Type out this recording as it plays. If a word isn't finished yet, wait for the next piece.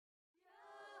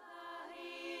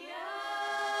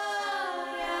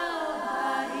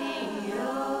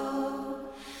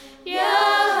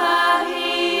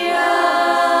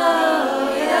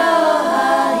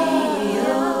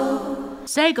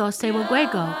Sego,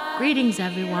 Sewagwego. Greetings,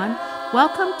 everyone.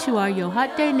 Welcome to our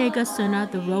Yohatde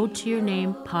Negasuna, The Road to Your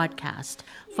Name podcast,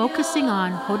 focusing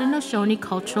on Haudenosaunee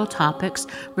cultural topics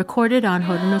recorded on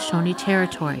Haudenosaunee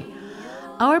territory.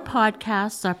 Our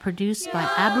podcasts are produced by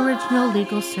Aboriginal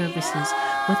Legal Services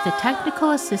with the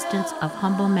technical assistance of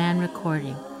Humble Man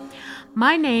Recording.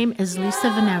 My name is Lisa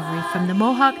Venevri from the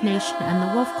Mohawk Nation and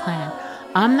the Wolf Clan.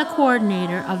 I'm the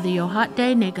coordinator of the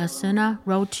Yohatde Negasuna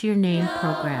Road to Your Name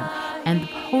program and the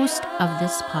host of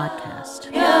this podcast.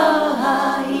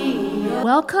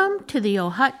 Welcome to the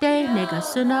Yohatde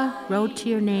Negasuna Road to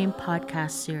Your Name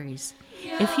podcast series.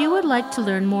 If you would like to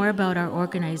learn more about our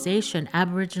organization,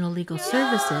 Aboriginal Legal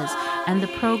Services, and the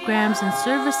programs and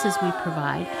services we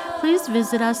provide, please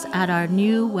visit us at our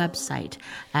new website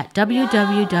at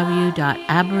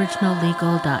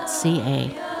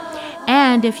www.aboriginallegal.ca.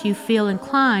 And if you feel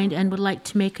inclined and would like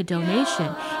to make a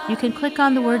donation, you can click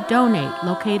on the word donate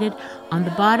located on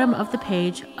the bottom of the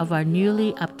page of our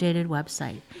newly updated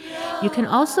website. You can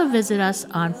also visit us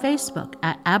on Facebook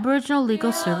at Aboriginal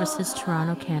Legal Services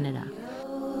Toronto, Canada.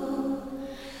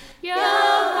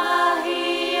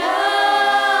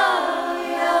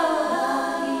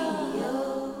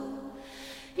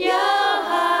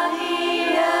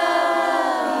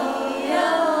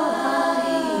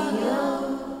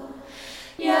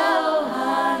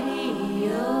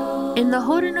 In the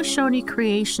Haudenosaunee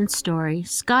creation story,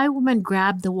 Sky Woman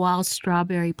grabbed the wild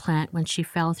strawberry plant when she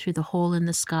fell through the hole in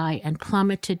the sky and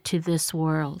plummeted to this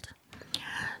world.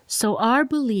 So our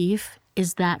belief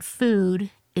is that food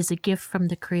is a gift from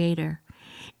the Creator.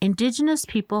 Indigenous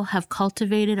people have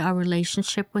cultivated our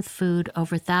relationship with food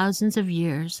over thousands of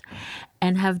years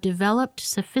and have developed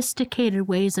sophisticated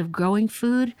ways of growing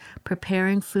food,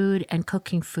 preparing food, and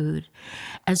cooking food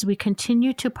as we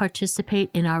continue to participate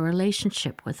in our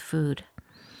relationship with food.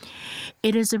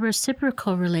 It is a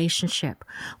reciprocal relationship,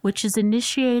 which is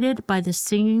initiated by the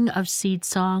singing of seed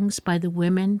songs by the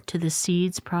women to the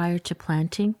seeds prior to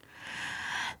planting.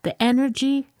 The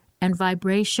energy and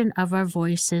vibration of our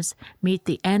voices meet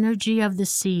the energy of the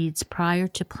seeds prior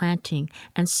to planting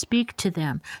and speak to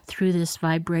them through this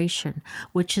vibration,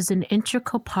 which is an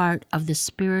integral part of the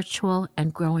spiritual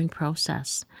and growing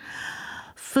process.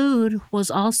 Food was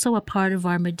also a part of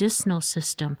our medicinal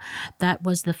system that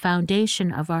was the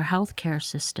foundation of our healthcare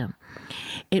system.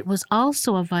 It was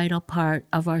also a vital part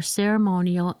of our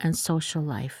ceremonial and social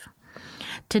life.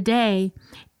 Today,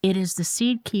 it is the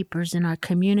seed keepers in our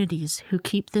communities who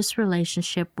keep this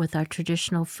relationship with our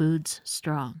traditional foods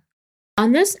strong.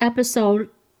 On this episode,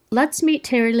 let's meet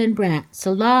Terrylynn Brant,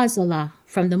 Salazala,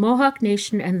 from the Mohawk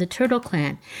Nation and the Turtle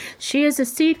Clan. She is a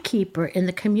seed keeper in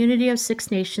the community of Six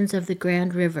Nations of the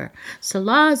Grand River.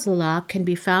 Salazala can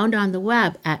be found on the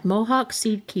web at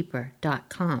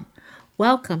mohawkseedkeeper.com.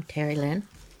 Welcome, Terrylynn.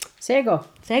 Sego.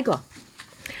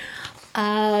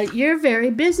 You're very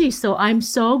busy, so I'm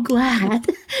so glad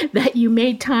that you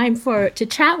made time to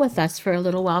chat with us for a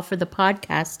little while for the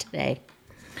podcast today.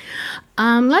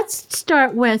 Let's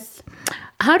start with,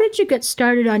 how did you get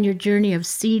started on your journey of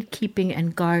seed keeping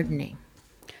and gardening?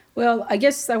 Well, I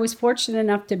guess I was fortunate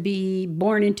enough to be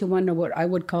born into one of what I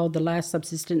would call the last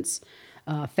subsistence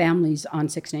families on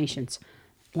Six Nations.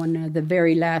 One of the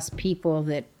very last people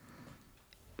that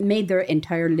made their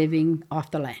entire living off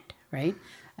the land, right?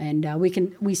 And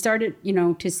we started,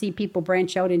 to see people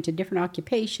branch out into different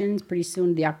occupations. Pretty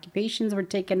soon the occupations were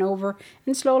taken over,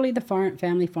 and slowly the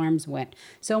family farms went.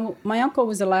 So my uncle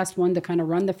was the last one to kind of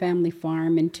run the family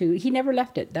farm, and he never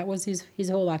left it. That was his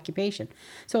whole occupation.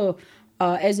 So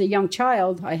as a young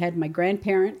child, I had my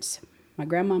grandparents, my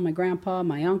grandma, my grandpa,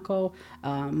 my uncle,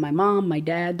 my mom, my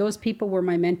dad. Those people were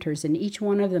my mentors, and each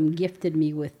one of them gifted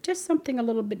me with just something a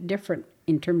little bit different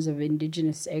in terms of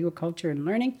Indigenous agriculture and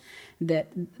learning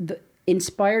that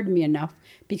inspired me enough,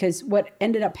 because what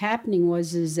ended up happening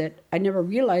is that I never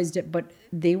realized it, but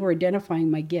they were identifying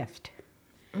my gift.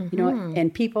 Mm-hmm.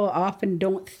 And people often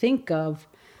don't think of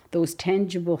those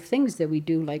tangible things that we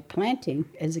do, like planting,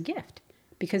 as a gift,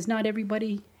 because not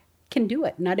everybody can do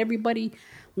it. Not everybody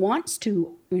wants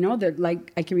to, that,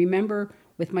 like, I can remember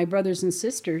with my brothers and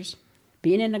sisters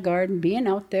being in the garden, being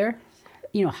out there,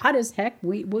 hot as heck,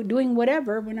 we were doing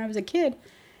whatever when I was a kid.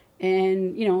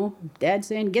 And, Dad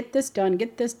saying, get this done,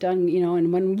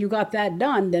 and when you got that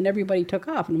done, then everybody took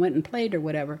off and went and played or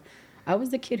whatever. I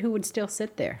was the kid who would still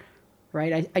sit there,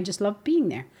 right? I just loved being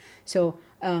there. So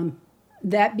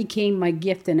that became my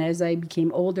gift, and as I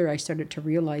became older, I started to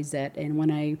realize that. And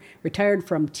when I retired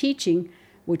from teaching,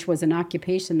 which was an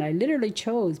occupation I literally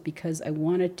chose because I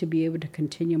wanted to be able to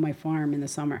continue my farm in the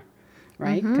summer.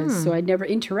 Right? So I never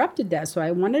interrupted that. So I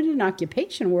wanted an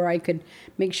occupation where I could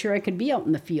make sure I could be out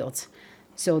in the fields.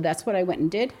 So that's what I went and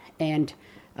did. And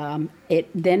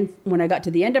then when I got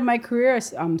to the end of my career,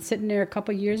 I'm sitting there a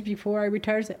couple of years before I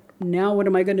retired. I said, now what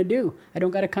am I going to do? I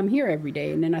don't got to come here every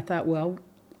day. And then I thought, well,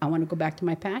 I want to go back to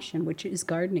my passion, which is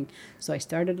gardening. So I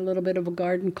started a little bit of a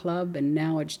garden club, and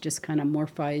now it's just kind of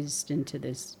morphized into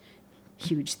this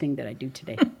huge thing that I do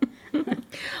today.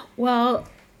 Well,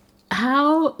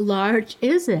 how large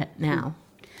is it now?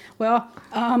 Well,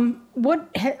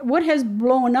 what has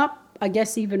blown up, I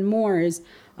guess, even more is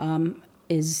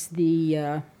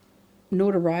the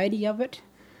notoriety of it.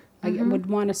 I would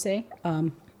want to say,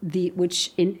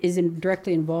 which is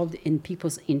directly involved in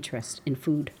people's interest in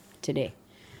food today.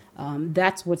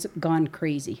 That's what's gone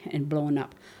crazy and blown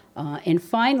up. And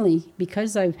finally,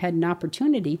 because I've had an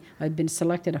opportunity, I've been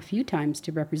selected a few times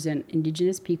to represent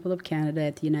Indigenous people of Canada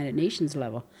at the United Nations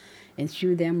level. And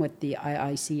through them with the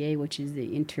IICA, which is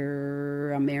the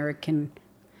Inter-American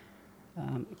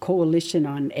Coalition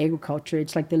on Agriculture.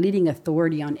 It's like the leading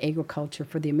authority on agriculture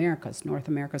for the Americas, North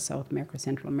America, South America,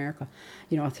 Central America.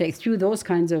 You know, through those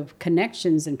kinds of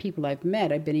connections and people I've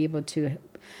met, I've been able to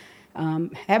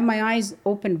have my eyes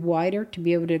opened wider to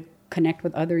be able to connect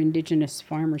with other Indigenous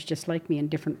farmers just like me in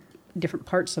different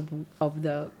parts of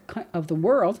the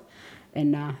world,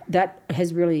 and that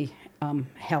has really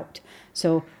helped.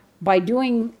 So by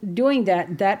doing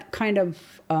that kind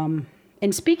of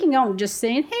and speaking out and just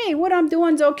saying, hey, what I'm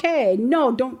doing's okay.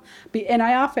 No, don't be. And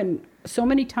I often, so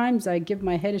many times I give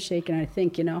my head a shake and I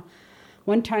think,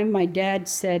 one time my dad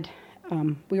said,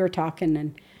 we were talking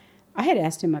and I had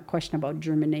asked him a question about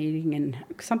germinating and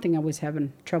something I was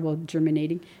having trouble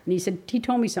germinating. And he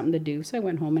told me something to do. So I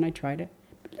went home and I tried it.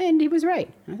 And he was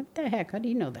right. I thought, what the heck? How do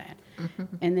you know that?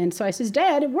 Mm-hmm. And then so I says,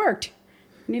 Dad, it worked.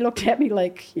 And he looked at me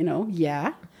like,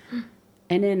 yeah.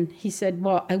 And then he said,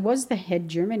 well, I was the head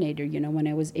germinator, when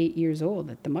I was 8 years old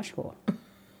at the mush hole.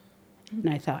 And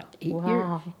I thought,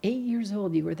 8 years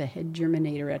old, you were the head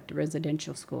germinator at the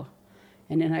residential school.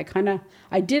 And then I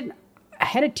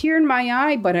had a tear in my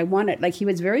eye, but I wanted, he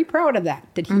was very proud of that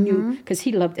he knew, because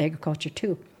he loved agriculture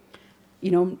too.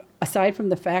 Aside from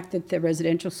the fact that the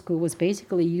residential school was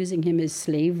basically using him as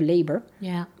slave labor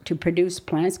to produce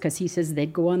plants, because he says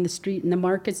they'd go on the street in the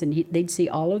markets and they'd see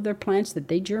all of their plants that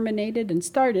they germinated and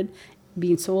started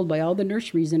being sold by all the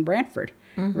nurseries in Brantford,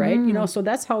 right? So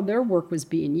that's how their work was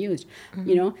being used,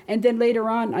 And then later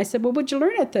on, I said, well, what'd you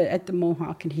learn at the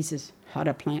Mohawk? And he says, how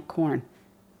to plant corn.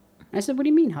 I said, what do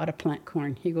you mean how to plant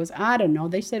corn? He goes, I don't know.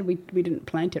 They said we didn't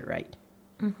plant it right,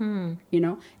 and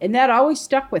that always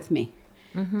stuck with me.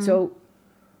 So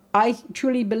I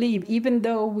truly believe, even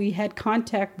though we had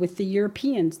contact with the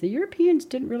Europeans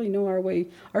didn't really know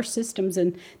our systems,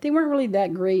 and they weren't really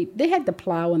that great. They had the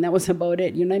plow, and that was about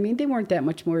it. You know what I mean? They weren't that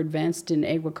much more advanced in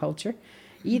agriculture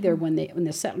either when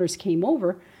the settlers came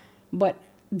over. But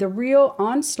the real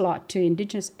onslaught to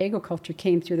Indigenous agriculture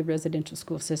came through the residential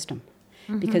school system,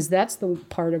 because that's the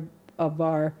part of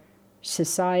our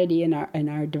society and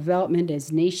our development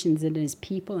as nations and as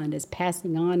people and as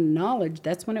passing on knowledge.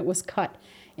 That's when it was cut.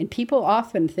 And people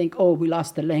often think, oh, we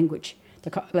lost the language.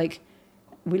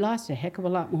 We lost a heck of a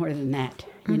lot more than that.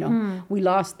 We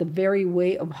lost the very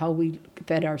way of how we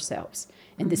fed ourselves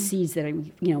and the seeds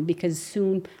that because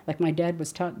soon, like my dad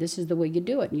was taught, this is the way you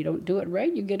do it. And you don't do it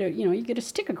right, you get a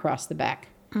stick across the back.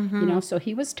 So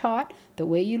he was taught the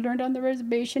way you learned on the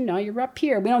reservation. Now you're up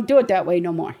here. We don't do it that way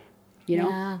no more.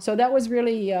 So that was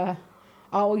really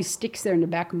always sticks there in the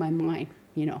back of my mind.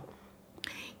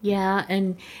 Yeah,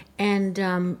 and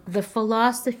the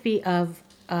philosophy of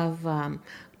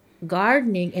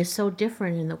gardening is so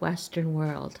different in the Western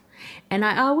world, and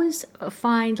I always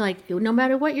find no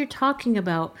matter what you're talking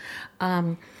about,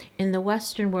 in the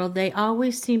Western world, they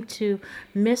always seem to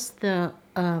miss the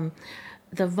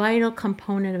vital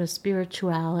component of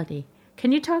spirituality.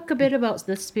 Can you talk a bit about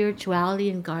the spirituality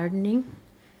in gardening?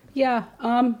 Yeah.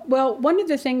 Well, one of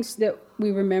the things that we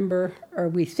remember, or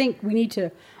we think we need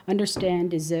to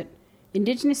understand, is that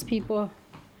Indigenous people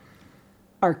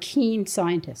are keen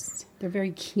scientists. They're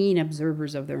very keen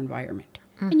observers of their environment.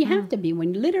 And you have to be.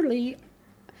 When literally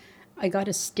I got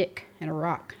a stick and a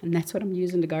rock, and that's what I'm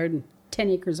using to garden 10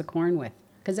 acres of corn with,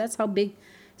 because that's how big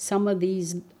some of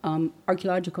these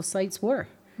archaeological sites were,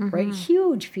 right?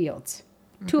 Huge fields.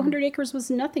 200 acres was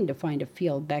nothing to find a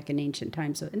field back in ancient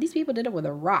times. And these people did it with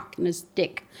a rock and a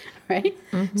stick, right?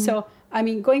 So,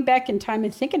 going back in time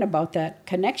and thinking about that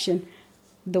connection,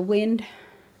 the wind,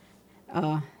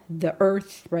 the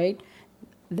earth, right?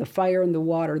 The fire and the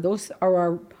water, those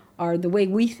are the way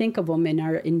we think of them in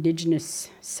our Indigenous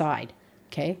side,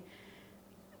 okay?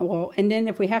 Well, and then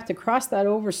if we have to cross that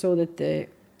over so that the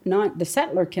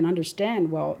settler can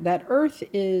understand, well, that earth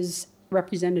is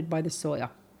represented by the soil.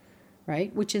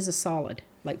 right? Which is a solid,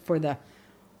 like for the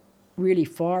really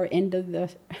far end of the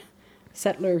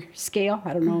settler scale.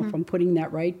 I don't know if I'm putting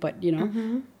that right, but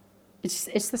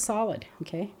it's the solid,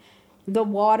 okay? The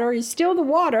water is still the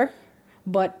water,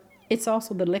 but it's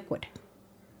also the liquid,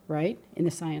 right? In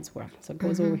the science world. So it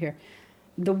goes over here.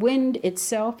 The wind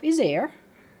itself is air,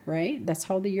 right? That's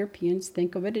how the Europeans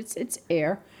think of it. It's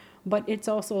air, but it's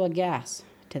also a gas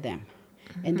to them.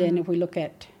 And then if we look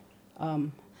at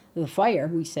the fire,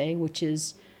 we say, which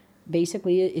is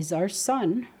basically is our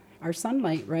sun, our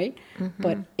sunlight, right?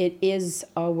 But it is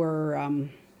our,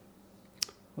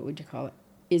 what would you call it?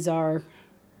 Is our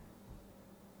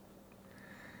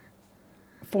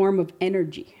form of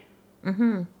energy,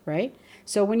 right?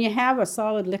 So when you have a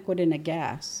solid, liquid, and a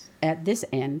gas at this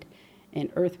end, and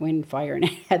earth, wind, fire, and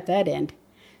at that end,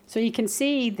 so you can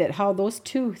see that how those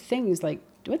two things, like,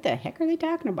 what the heck are they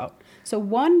talking about? So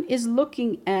one is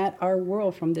looking at our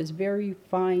world from this very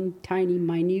fine, tiny,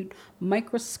 minute,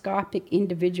 microscopic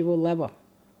individual level.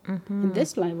 And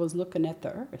this level is looking at the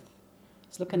earth.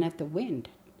 It's looking at the wind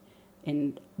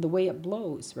and the way it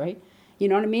blows, right? You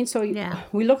know what I mean? So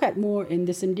we look at more in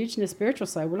this indigenous spiritual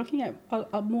side, we're looking at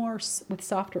a more with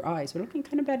softer eyes. We're looking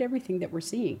kind of at everything that we're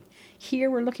seeing. Here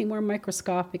we're looking more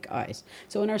microscopic eyes.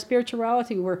 So in our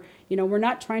spirituality, we're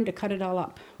not trying to cut it all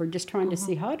up. We're just trying to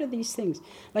see, how do these things,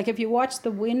 like if you watch the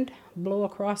wind blow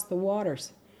across the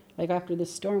waters, like after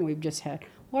this storm we've just had,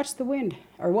 watch the wind,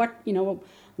 or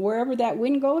wherever that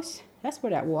wind goes, that's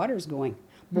where that water's going,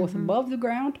 both above the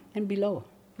ground and below,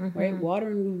 right? Water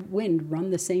and wind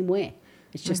run the same way.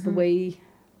 It's just the way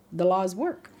the laws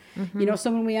work.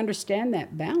 So when we understand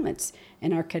that balance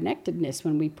and our connectedness,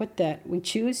 when we put that, we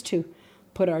choose to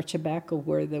put our tobacco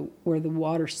where the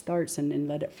water starts and then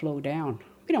let it flow down.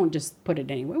 We don't just put it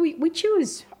anywhere. We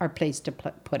choose our place to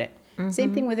put it.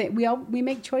 Same thing with it. We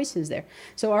make choices there.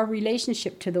 So our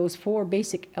relationship to those four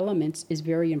basic elements is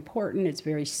very important. It's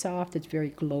very soft. It's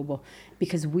very global,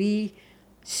 because we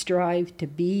strive to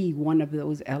be one of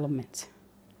those elements.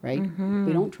 Right?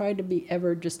 We don't try to be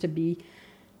ever just to be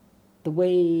the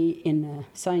way in a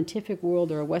scientific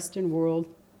world or a Western world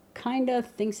kind of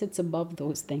thinks it's above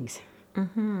those things.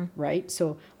 Right?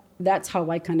 So that's how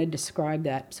I kind of describe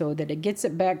that, so that it gets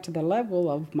it back to the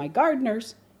level of my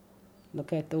gardeners.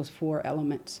 Look at those four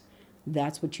elements.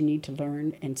 That's what you need to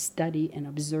learn and study and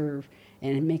observe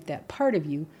and make that part of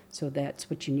you. So that's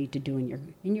what you need to do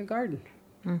in your garden.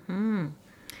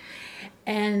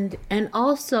 And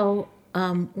also,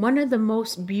 one of the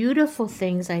most beautiful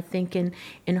things I think in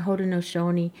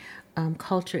Haudenosaunee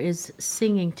culture is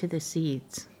singing to the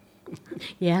seeds.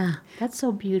 Yeah, that's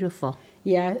so beautiful.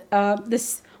 Yeah,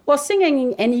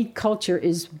 singing in any culture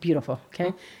is beautiful.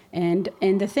 Okay, and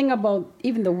the thing about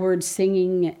even the word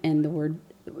singing and the word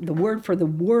for the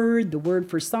word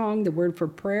for song, the word for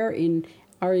prayer in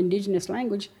our indigenous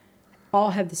language,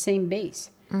 all have the same base.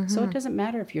 So it doesn't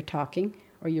matter if you're talking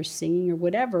or you're singing or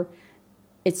whatever.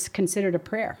 It's considered a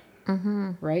prayer,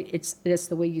 right? That's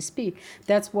the way you speak.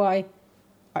 That's why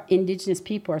our indigenous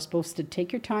people are supposed to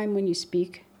take your time when you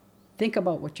speak, think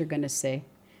about what you're going to say,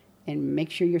 and make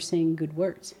sure you're saying good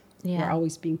words. Yeah. You're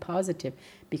always being positive,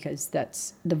 because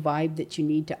that's the vibe that you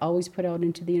need to always put out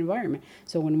into the environment.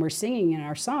 So when we're singing in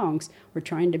our songs, we're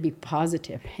trying to be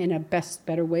positive in a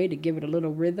better way, to give it a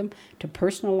little rhythm, to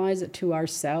personalize it to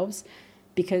ourselves.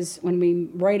 Because when we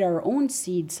write our own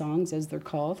seed songs, as they're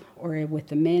called, or with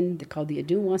the men, they're called the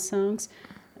Adunwa songs,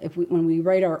 when we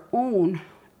write our own,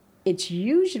 it's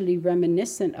usually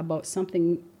reminiscent about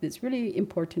something that's really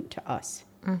important to us,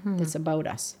 that's about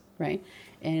us, right?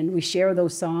 And we share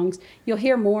those songs. You'll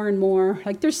hear more and more.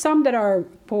 Like, there's some that are,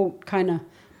 quote, kind of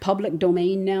public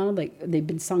domain now. Like, they've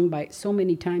been sung by so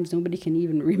many times, nobody can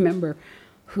even remember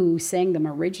who sang them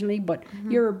originally. But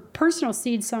your personal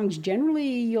seed songs, generally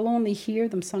you'll only hear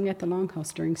them sung at the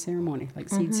longhouse during ceremony, like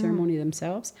seed ceremony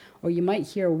themselves, or you might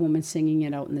hear a woman singing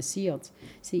it out in the fields.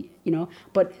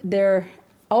 But they're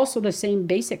also the same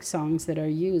basic songs that are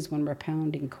used when we're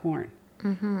pounding corn,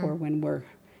 or when we're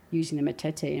using the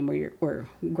matete and we're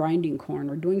grinding corn,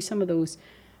 or doing some of those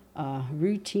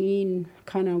routine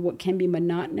kind of what can be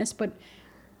monotonous, but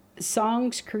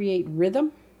songs create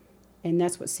rhythm. And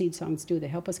that's what seed songs do. They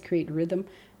help us create rhythm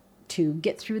to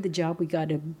get through the job we got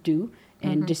to do,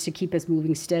 and just to keep us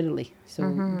moving steadily. So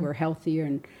we're healthier,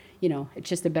 and, it's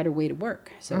just a better way to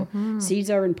work. So seeds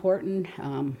are important,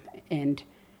 and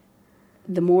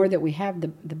the more that we have, the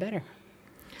better.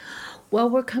 Well,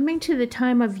 we're coming to the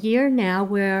time of year now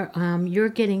where you're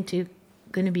going to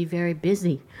be very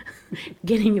busy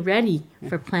getting ready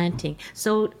for planting.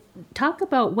 So talk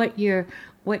about what your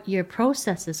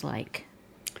process is like.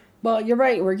 Well, you're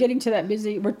right. We're getting to that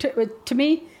busy. To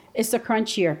me, It's the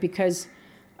crunchier because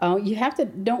you have to,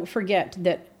 don't forget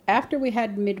that after we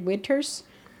had midwinters,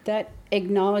 that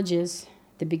acknowledges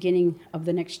the beginning of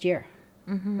the next year,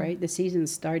 right? The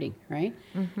season's starting, right?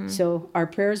 So our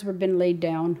prayers have been laid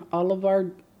down. All of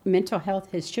our mental health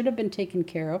should have been taken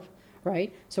care of,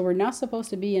 right? So we're not supposed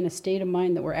to be in a state of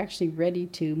mind that we're actually ready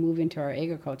to move into our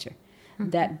agriculture.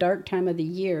 That dark time of the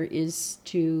year is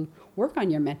to work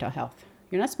on your mental health.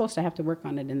 You're not supposed to have to work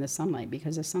on it in the sunlight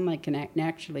because the sunlight can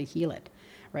naturally heal it,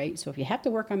 right? So if you have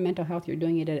to work on mental health, you're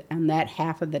doing it on that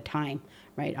half of the time,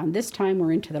 right? On this time,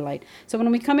 we're into the light. So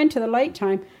when we come into the light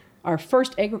time, our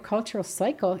first agricultural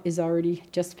cycle is already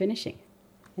just finishing,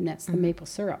 and that's the maple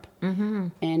syrup.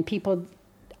 And people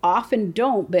often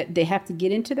don't, but they have to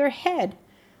get into their head,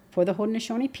 for the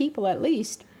Haudenosaunee people at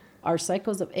least, our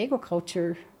cycles of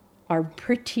agriculture are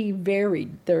pretty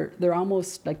varied. They're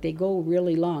almost like they go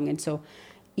really long. And so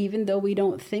even though we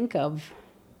don't think of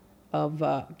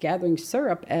gathering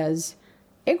syrup as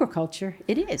agriculture,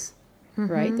 it is,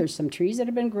 right? There's some trees that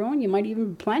have been growing. You might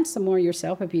even plant some more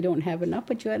yourself if you don't have enough,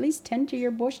 but you at least tend to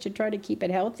your bush to try to keep it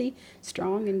healthy,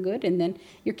 strong, and good. And then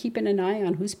you're keeping an eye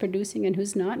on who's producing and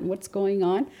who's not and what's going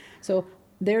on. So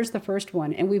there's the first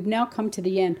one. And we've now come to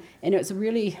the end. And it's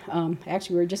really,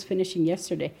 actually, we were just finishing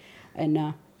yesterday.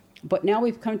 And but now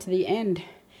we've come to the end,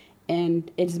 and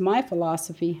it's my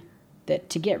philosophy that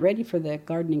to get ready for the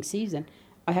gardening season,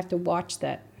 I have to watch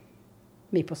that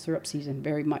maple syrup season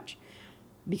very much.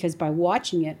 Because by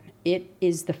watching it, it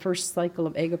is the first cycle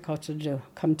of agriculture to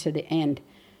come to the end.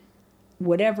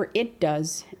 Whatever it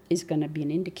does is going to be an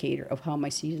indicator of how my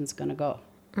season's going to go.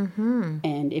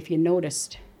 And if you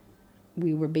noticed,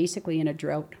 we were basically in a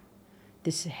drought.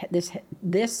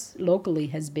 This locally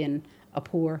has been a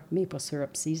poor maple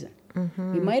syrup season.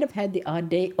 We might have had the odd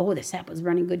day, the sap was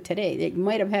running good today. It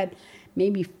might have had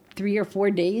maybe 3 or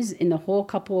 4 days in the whole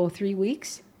 3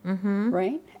 weeks,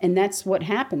 right? And that's what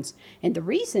happens. And the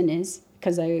reason is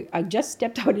because I just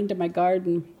stepped out into my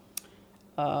garden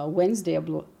Wednesday,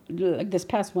 like this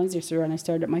past Wednesday, sir, and I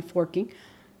started my forking,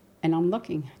 and I'm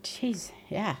looking,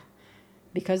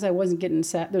 because I wasn't getting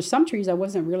sap. There's some trees I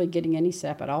wasn't really getting any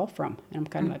sap at all from, and I'm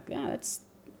kind of like, that's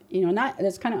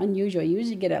that's kind of unusual. I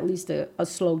usually get at least a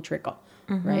slow trickle,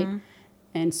 right?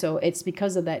 And so it's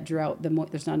because of that drought.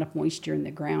 There's not enough moisture in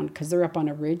the ground because they're up on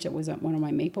a ridge. That was one of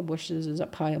my maple bushes is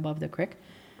up high above the creek,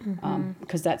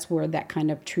 because that's where that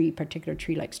kind of particular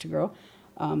tree likes to grow.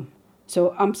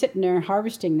 So I'm sitting there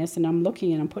harvesting this, and I'm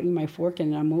looking, and I'm putting my fork in,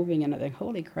 and I'm moving, and I think,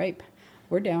 holy crap,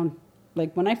 we're down.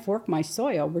 Like when I fork my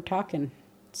soil, we're talking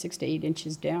 6 to 8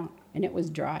 inches down, and it was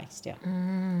dry still.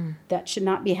 That should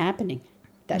not be happening.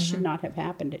 That should not have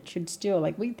happened. It should still,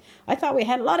 I thought we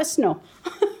had a lot of snow.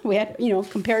 We had,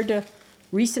 compared to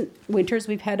recent winters,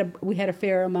 we had a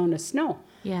fair amount of snow.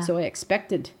 Yeah. So I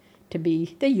expected to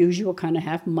be the usual kind of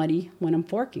half muddy when I'm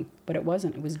forking, but it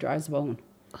wasn't. It was dry as a bone.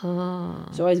 Oh.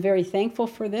 So I was very thankful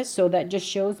for this. So that just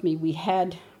shows me we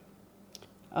had,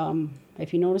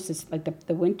 if you notice this, like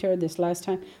the winter this last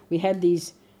time, we had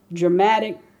these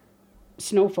dramatic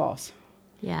snowfalls.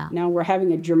 Yeah. Now we're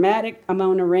having a dramatic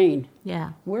amount of rain.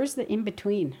 Yeah. Where's the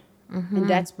in-between? And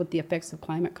that's what the effects of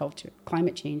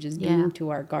climate change is doing to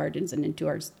our gardens and into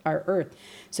our earth.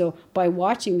 So by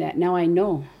watching that, now I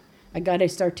know I got to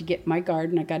start to get my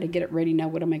garden. I got to get it ready now.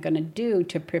 What am I going to do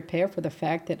to prepare for the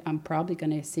fact that I'm probably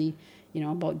going to see,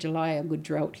 about July, a good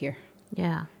drought here.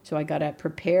 Yeah. So I got to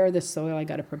prepare the soil. I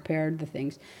got to prepare the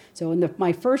things. So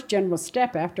my first general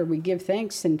step after we give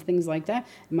thanks and things like that,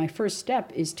 my first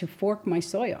step is to fork my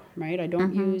soil, right? I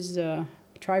don't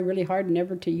try really hard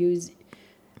never to use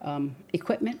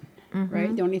equipment,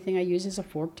 right? The only thing I use is a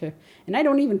fork and I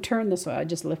don't even turn the soil. I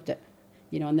just lift it,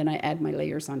 and then I add my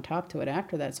layers on top to it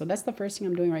after that. So that's the first thing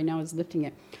I'm doing right now is lifting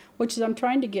it, which is I'm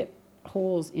trying to get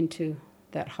holes into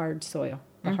that hard soil.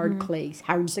 The hard clays,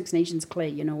 hard Six Nations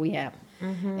clay, we have.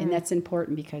 And that's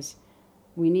important because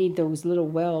we need those little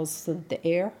wells so that the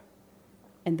air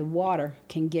and the water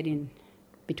can get in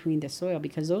between the soil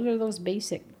because those are those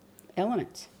basic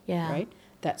elements, right?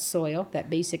 That soil, that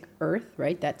basic earth,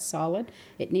 right? That's solid.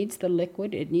 It needs the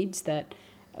liquid. It needs that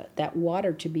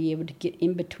water to be able to get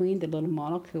in between the little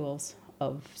molecules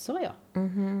of soil.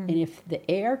 And if the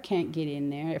air can't get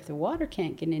in there, if the water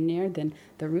can't get in there, then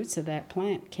the roots of that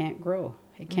plant can't grow.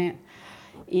 It can't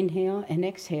inhale and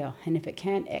exhale. And if it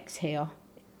can't exhale,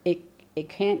 it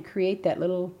can't create that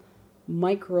little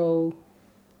micro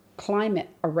climate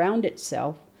around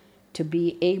itself to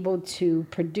be able to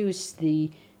produce the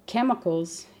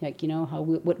chemicals, how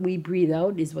what we breathe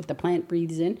out is what the plant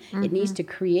breathes in. It needs to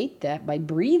create that by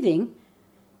breathing.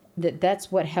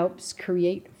 That's what helps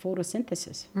create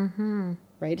photosynthesis.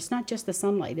 right? It's not just the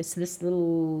sunlight. It's this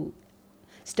little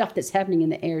stuff that's happening in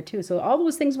the air too. So all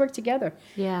those things work together.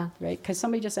 Yeah. Right? Because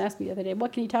somebody just asked me the other day,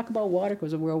 what can you talk about water?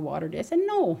 Because of World Water Day. I said,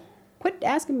 no. Quit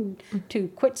asking to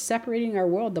quit separating our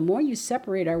world. The more you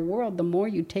separate our world, the more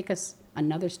you take us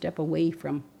another step away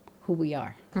from who we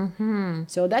are. Mm-hmm.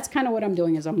 So that's kind of what I'm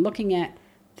doing is I'm looking at,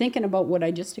 thinking about what I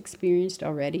just experienced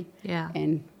already. Yeah.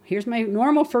 And here's my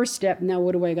normal first step. Now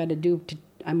what do I got to do?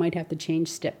 I might have to change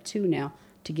step 2 now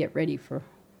to get ready for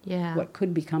what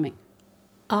could be coming.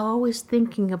 Always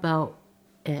thinking about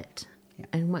it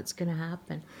and what's going to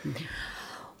happen. Mm-hmm.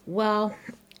 Well,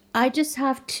 I just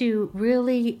have to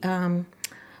really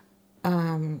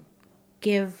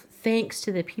give thanks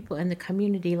to the people in the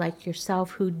community like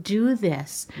yourself who do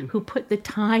this, who put the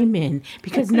time in,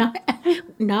 because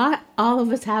not all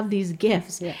of us have these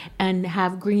gifts and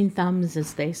have green thumbs,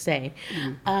 as they say.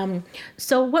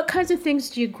 So what kinds of things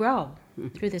do you grow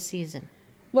through the season?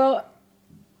 Well,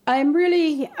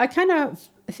 I kind of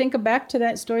think back to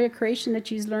that story of creation that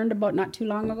you learned about not too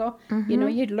long ago. Mm-hmm. You know,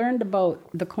 you'd learned about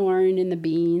the corn and the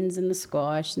beans and the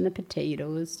squash and the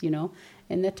potatoes, you know,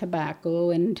 and the tobacco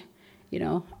and, you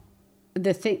know,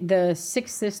 the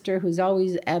sixth sister who's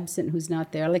always absent, who's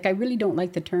not there. Like, I really don't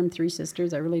like the term 3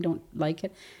 sisters. I really don't like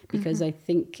it because I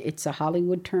think it's a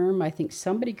Hollywood term. I think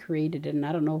somebody created it, and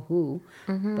I don't know who,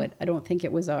 but I don't think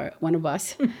it was one of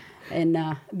us. And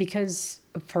because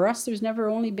for us, there's never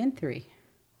only been 3.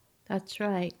 That's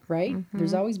right. Right?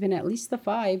 There's always been at least the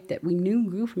 5 that we knew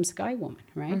grew from Sky Woman,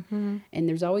 right? And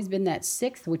there's always been that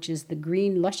 6th, which is the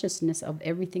green lusciousness of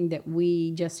everything that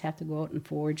we just have to go out and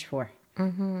forage for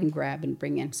and grab and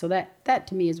bring in. So that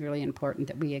to me is really important,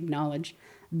 that we acknowledge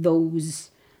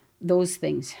those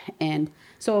things. And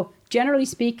so generally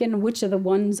speaking, which of the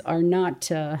ones are not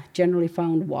generally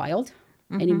found wild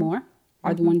anymore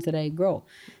are the ones that I grow.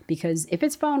 Because if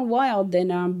it's found wild, then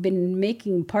I've been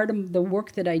making part of the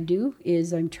work that I do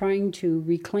is I'm trying to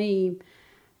reclaim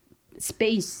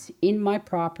space in my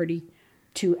property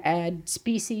to add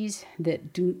species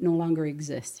that do no longer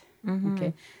exist.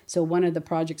 Okay. So one of the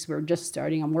projects we're just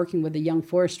starting, I'm working with a young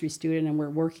forestry student, and we're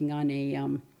working on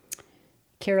a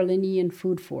Carolinian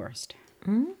food forest.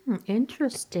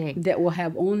 Interesting. That will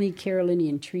have only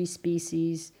Carolinian tree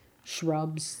species,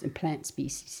 shrubs, and plant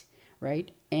species,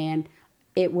 right? And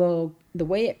it will, the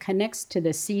way it connects to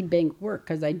the seed bank work,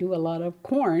 because I do a lot of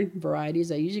corn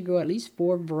varieties. I usually grow at least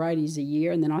 4 varieties a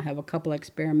year, and then I'll have a couple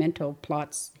experimental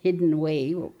plots hidden away,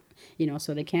 you know,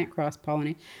 so they can't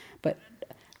cross-pollinate. But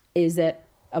is that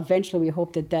eventually we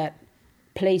hope that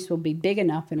place will be big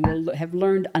enough and we'll have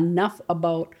learned enough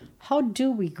about how do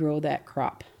we grow that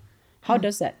crop? How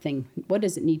does that thing, what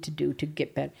does it need to do to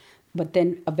get better? But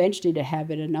then eventually to have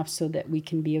it enough so that we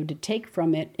can be able to take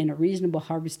from it in a reasonable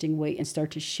harvesting way and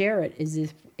start to share it as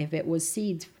if it was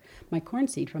seeds, my corn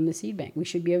seed from the seed bank. We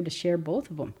should be able to share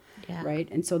both of them, right?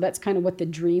 And so that's kind of what the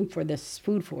dream for this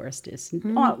food forest is.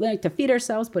 Not like to feed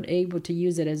ourselves, but able to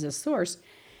use it as a source.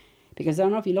 Because I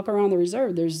don't know if you look around the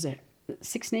reserve, there's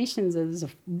Six Nations as a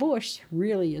bush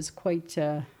really is quite,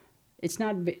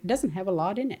 it doesn't have a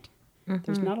lot in it.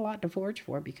 There's not a lot to forage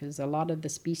for because a lot of the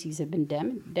species have been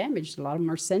damaged. A lot of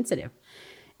them are sensitive.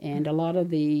 And a lot of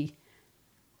the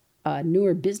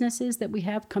newer businesses that we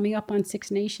have coming up on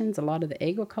Six Nations, a lot of the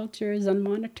agriculture is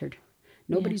unmonitored.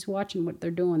 Nobody's watching what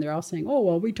they're doing. They're all saying, oh,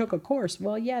 well, we took a course.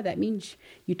 Well, yeah, that means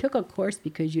you took a course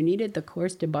because you needed the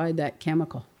course to buy that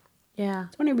chemical. Yeah.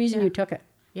 It's the only reason you took it.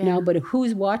 Yeah. Now, but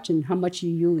who's watching how much you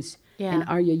use and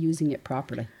are you using it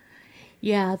properly?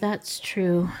 Yeah, that's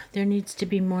true. There needs to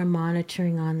be more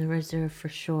monitoring on the reserve for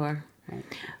sure. Right.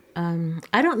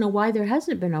 I don't know why there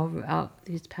hasn't been out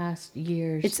these past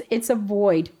years. It's a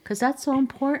void. Because that's so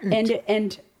important.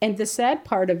 And the sad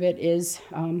part of it is,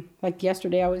 like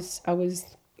yesterday I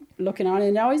was looking on it,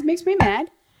 and it always makes me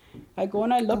mad. I go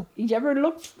and I look. You ever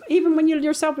look, even when you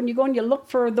yourself, when you go and you look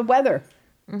for the weather,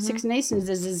 Six Nations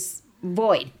is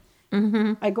void.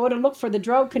 I go to look for the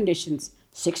drought conditions.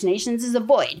 Six Nations is a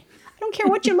void. I don't care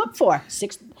what you look for.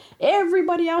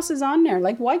 Everybody else is on there.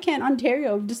 Like, why can't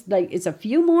Ontario just, like, it's a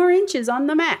few more inches on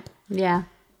the map? Yeah.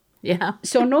 Yeah.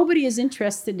 So nobody is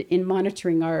interested in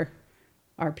monitoring our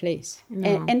place.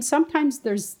 No. And sometimes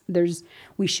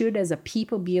we should as a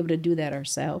people be able to do that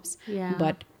ourselves. Yeah.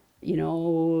 But, you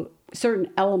know, certain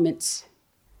elements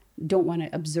don't want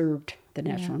to observe the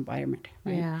natural environment,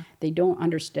 right? Yeah. They don't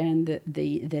understand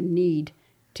the need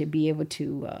to be able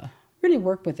to really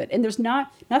work with it. And there's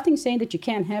nothing saying that you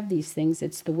can't have these things.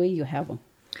 It's the way you have them.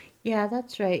 Yeah,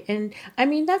 that's right. And I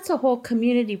mean, that's a whole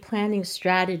community planning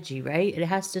strategy, right? It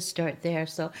has to start there.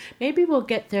 So maybe we'll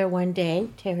get there one day,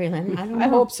 Terrylynn. I don't I know.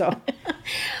 hope so.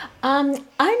 I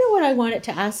know what I wanted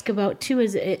to ask about too.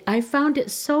 I found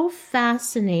it so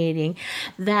fascinating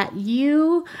that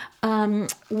you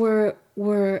were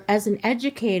as an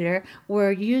educator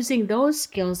were using those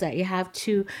skills that you have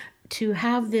to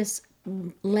have this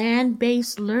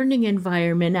land-based learning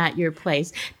environment at your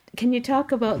place. Can you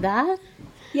talk about that?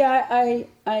 Yeah,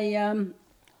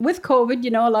 with COVID,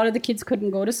 a lot of the kids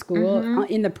couldn't go to school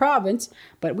in the province,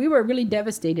 but we were really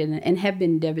devastated and have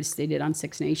been devastated on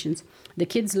Six Nations. The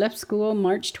kids left school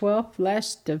March 12th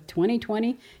last of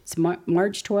 2020. It's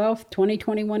March 12th,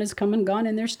 2021 is come and gone,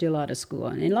 and they're still out of school.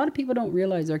 And a lot of people don't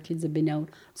realize our kids have been out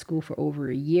of school for over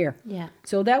a year. Yeah.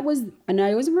 So and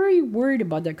I was very worried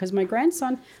about that because my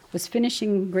grandson was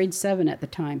finishing grade 7 at the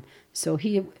time.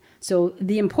 So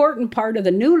the important part of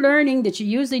the new learning that you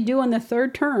usually do in the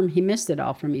third term, he missed it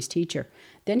all from his teacher.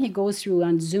 Then he goes through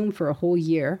on Zoom for a whole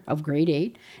year of grade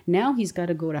 8. Now he's got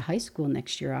to go to high school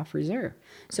next year off reserve.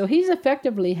 So he's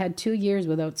effectively had 2 years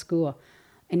without school.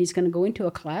 And he's going to go into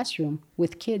a classroom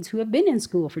with kids who have been in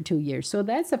school for 2 years. So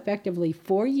that's effectively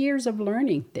 4 years of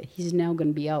learning that he's now going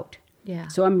to be out. Yeah.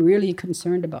 So I'm really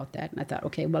concerned about that. And I thought,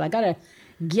 okay, well, I got to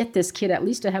get this kid at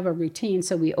least to have a routine.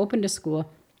 So we opened a school.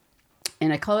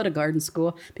 And I call it a garden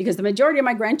school because the majority of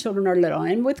my grandchildren are little.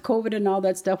 And with COVID and all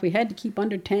that stuff, we had to keep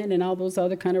under 10 and all those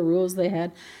other kind of rules they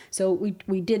had. So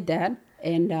we did that.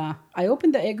 And I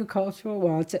opened the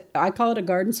agricultural, I call it a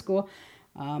garden school.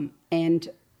 And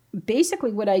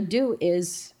basically what I do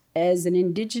is, as an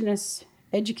Indigenous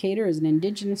educator, as an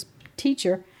Indigenous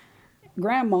teacher,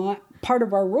 grandma, part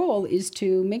of our role is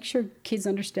to make sure kids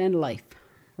understand life.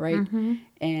 Right? Mm-hmm.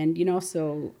 And,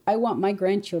 so I want my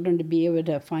grandchildren to be able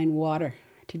to find water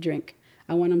to drink.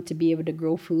 I want them to be able to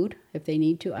grow food if they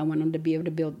need to. I want them to be able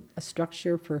to build a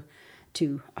structure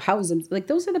to house them. Like,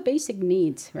 those are the basic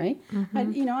needs, right?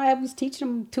 Mm-hmm. I was teaching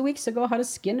them 2 weeks ago how to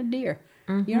skin a deer.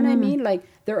 Mm-hmm. You know what I mean? Like,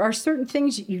 there are certain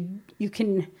things you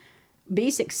can,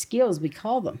 basic skills, we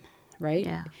call them, right?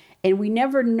 Yeah. And we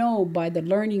never know by the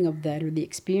learning of that or the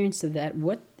experience of that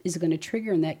what is going to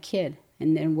trigger in that kid.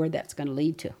 And then where that's going to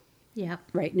lead to. Yeah.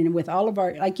 Right. And with all of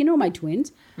our, my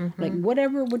twins, like,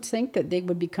 whatever would think that they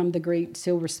would become the great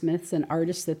silversmiths and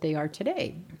artists that they are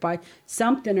today by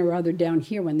something or other down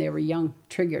here when they were young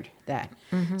triggered that.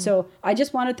 Mm-hmm. So I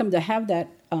just wanted them to have that,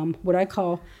 what I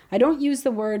call, I don't use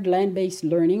the word land-based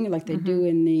learning like they do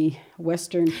in the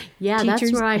Western teachers.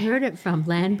 That's where I heard it from,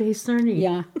 land-based learning.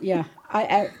 Yeah.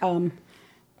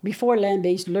 Before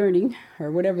land-based learning, or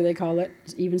whatever they call it,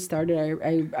 even started,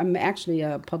 I'm actually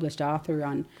a published author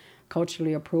on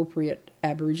culturally appropriate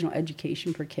Aboriginal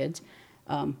education for kids.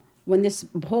 When this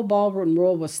whole ballroom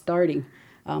role was starting,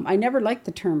 I never liked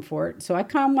the term for it, so I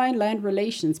call mine land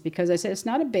relations because I said it's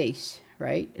not a base,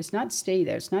 right? It's not stay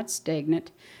there. It's not stagnant.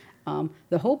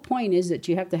 The whole point is that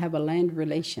you have to have a land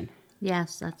relation.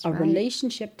 Yes, that's right. A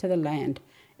relationship to the land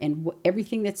and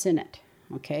everything that's in it,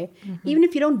 okay? Mm-hmm. Even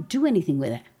if you don't do anything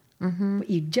with it. Mm-hmm. But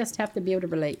you just have to be able to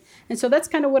relate. And so that's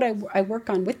kind of what I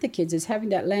work on with the kids, is having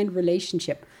that land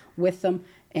relationship with them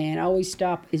and always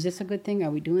stop. Is this a good thing? Are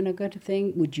we doing a good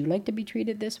thing? Would you like to be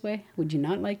treated this way? Would you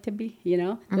not like to be?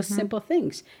 Those simple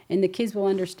things. And the kids will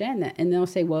understand that. And they'll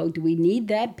say, well, do we need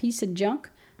that piece of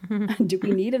junk? Mm-hmm. Do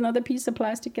we need another piece of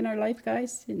plastic in our life,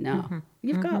 guys? No. Mm-hmm.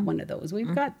 You've got one of those.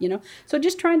 We've got, So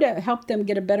just trying to help them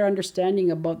get a better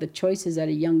understanding about the choices at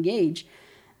a young age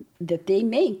that they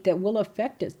make that will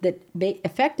affect us, that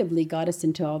effectively got us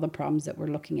into all the problems that we're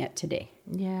looking at today.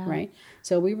 Yeah. Right?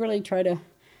 So we really try to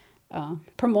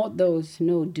promote those.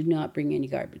 No, do not bring any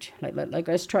garbage. Like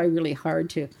let's try really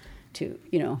hard to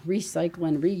recycle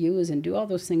and reuse and do all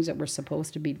those things that we're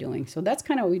supposed to be doing. So that's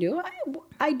kind of what we do.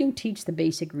 I do teach the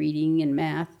basic reading and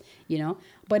math,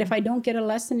 but if I don't get a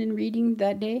lesson in reading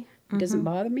that day, it doesn't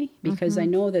bother me because I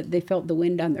know that they felt the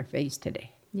wind on their face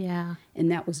today. Yeah.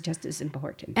 And that was just as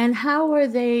important. And how are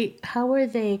they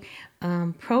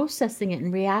processing it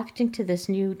and reacting to this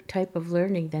new type of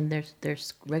learning than their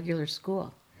regular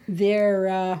school?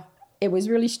 It was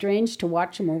really strange to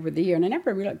watch them over the year. And I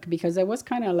never realized, because I was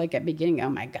kind of like at the beginning, oh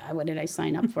my God, what did I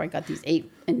sign up for? I got these 8,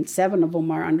 and 7 of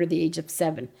them are under the age of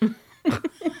 7.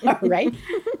 Right?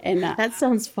 And that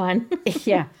sounds fun.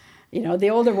 Yeah. The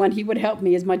older one, he would help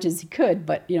me as much as he could,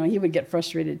 but, he would get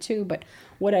frustrated too. But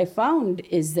what I found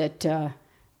is that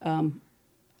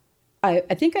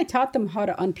I think I taught them how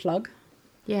to unplug.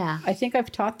 Yeah. I think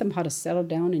I've taught them how to settle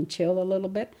down and chill a little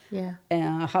bit. Yeah.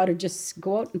 How to just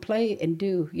go out and play and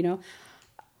do,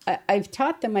 I've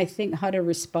taught them, I think, how to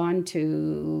respond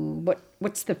to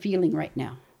what's the feeling right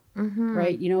now.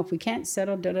 right? You know, if we can't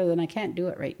settle, then I can't do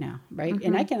it right now, right?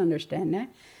 And I can understand that.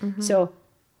 So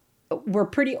we're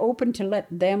pretty open to let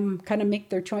them kind of make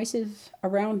their choices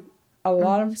around a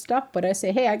lot of stuff. But I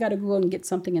say, hey, I got to go and get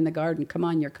something in the garden. Come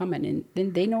on, you're coming. And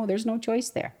then they know there's no choice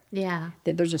there. Yeah.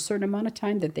 That there's a certain amount of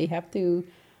time that they have to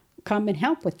come and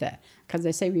help with that. Because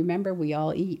I say, remember, we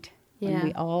all eat. Yeah. When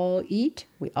we all eat,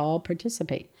 we all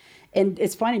participate. And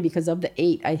it's funny because of the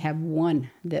 8, I have one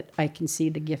that I can see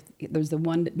the gift. There's the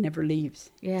one that never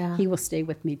leaves. Yeah. He will stay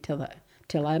with me till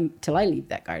I leave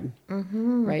that garden.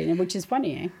 Right, and which is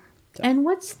funny, eh? So. And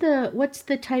what's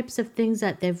the types of things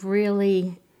that they've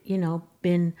really,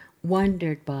 been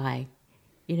wondered by,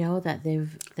 that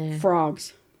they've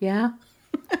Frogs. Yeah.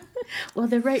 Well,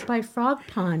 they're right by Frog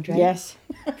Pond, right? Yes,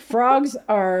 frogs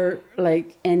are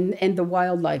like and the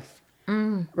wildlife,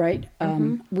 right?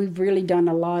 We've really done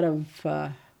a lot of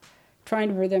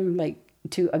trying for them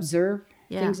to observe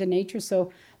things in nature.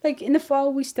 So, like in the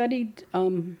fall, we studied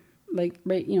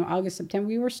August, September,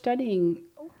 we were studying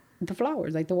the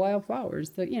flowers, like the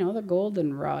wildflowers, the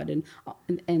goldenrod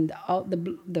and all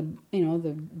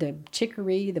the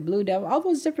chicory, the blue devil, all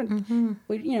those different.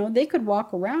 They could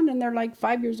walk around and they're like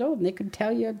 5 years old and they could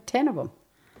tell you 10 of them.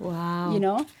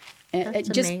 Wow. And That's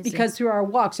just amazing. because through our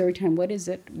walks every time, what is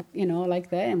it, like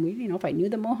that. And we, if I knew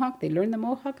the Mohawk, they learned the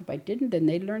Mohawk. If I didn't, then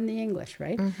they learned the English,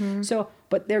 right? So,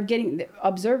 but they're getting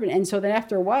observant. And so then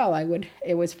after a while,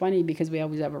 it was funny because we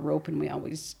always have a rope and we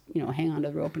always, hang on to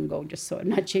the rope and go just so I'm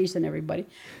not chasing everybody.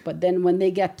 But then when they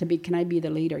get to be, can I be the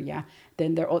leader? Yeah.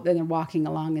 Then they're walking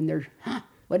along and they're,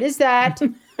 what is that?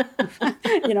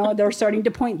 They're starting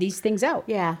to point these things out.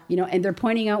 Yeah. And they're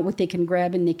pointing out what they can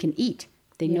grab and they can eat.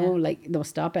 They know, they'll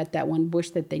stop at that one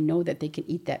bush that they know that they can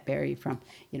eat that berry from,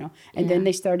 And then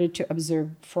they started to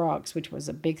observe frogs, which was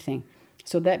a big thing.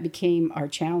 So that became our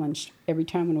challenge. Every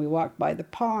time when we walked by the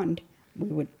pond, we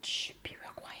would be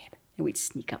real quiet. And we'd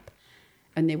sneak up.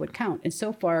 And they would count. And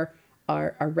so far,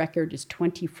 our record is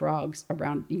 20 frogs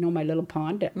around, my little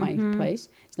pond at my place.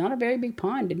 It's not a very big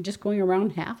pond. And just going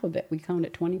around half of it, we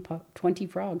counted 20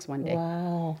 frogs one day.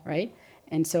 Wow. Right?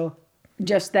 And so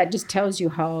that just tells you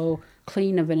how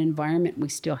clean of an environment we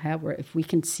still have, where if we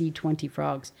can see 20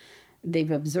 frogs,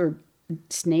 they've observed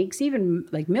snakes, even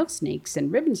like milk snakes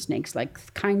and ribbon snakes,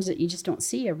 like kinds that you just don't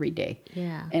see every day.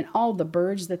 Yeah. And all the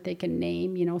birds that they can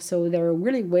name, so they're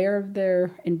really aware of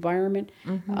their environment.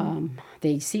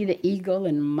 They see the eagle,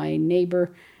 and my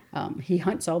neighbor, he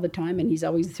hunts all the time, and he's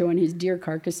always throwing his deer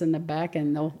carcass in the back,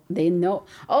 and they know,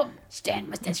 oh, Stan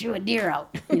must have threw a deer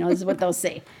out. This is what they'll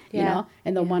say, and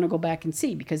they'll want to go back and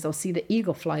see because they'll see the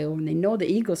eagle fly over, and they know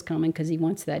the eagle's coming because he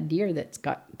wants that deer that's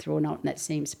got thrown out in that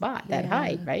same spot, that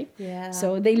high, right? Yeah.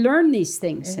 So they learn these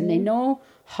things, and they know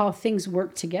how things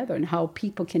work together and how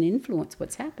people can influence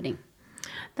what's happening.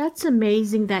 That's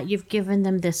amazing that you've given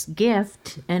them this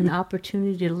gift and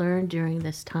opportunity to learn during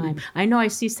this time. I know I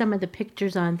see some of the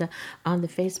pictures on the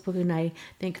Facebook, and I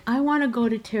think I want to go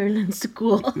to Terrylynn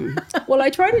school. Well, I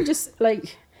try to just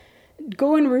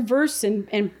go in reverse and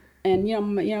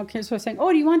kids are saying,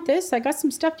 "Oh, do you want this? I got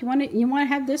some stuff. Do you want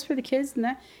to have this for the kids and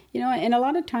that?" And a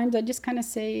lot of times I just kind of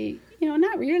say,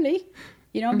 not really,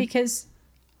 because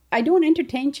I don't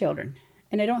entertain children.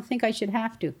 And I don't think I should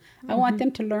have to. I want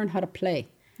them to learn how to play.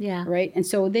 Yeah. Right? And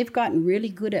so they've gotten really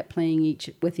good at playing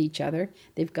with each other.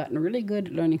 They've gotten really good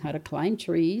at learning how to climb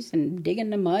trees and dig in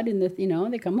the mud. And,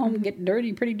 they come home and get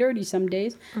pretty dirty some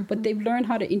days. But they've learned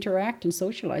how to interact and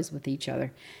socialize with each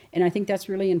other. And I think that's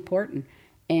really important.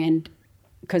 And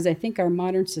because I think our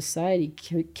modern society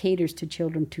caters to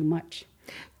children too much.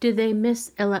 Do they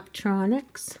miss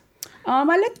electronics? I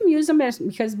let them use them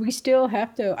because we still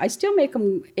have to. I still make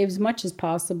them as much as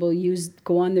possible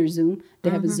go on their Zoom.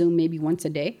 They have a Zoom maybe once a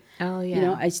day. Oh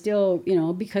yeah. I still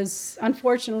because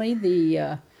unfortunately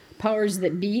the powers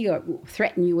that be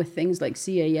threaten you with things like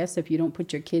CAS if you don't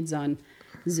put your kids on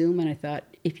Zoom. And I thought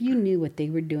if you knew what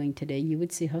they were doing today, you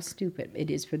would see how stupid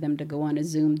it is for them to go on a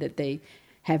Zoom that they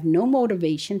have no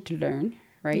motivation to learn.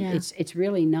 Right, Yeah. It's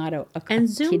really not a And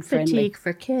Zoom kid-friendly. fatigue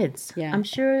for kids. Yeah. I'm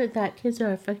sure that kids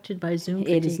are affected by Zoom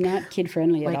fatigue. It is not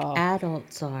kid-friendly at like all.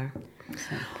 adults are.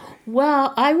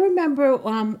 Well, I remember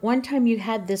one time you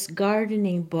had this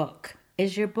gardening book.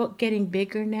 Is your book getting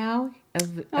bigger now?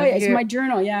 It's my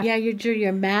journal, yeah. Yeah,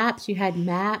 your maps. You had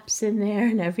maps in there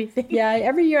and everything. Yeah,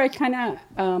 every year I kind of,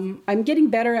 I'm getting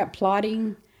better at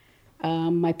plotting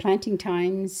my planting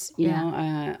times.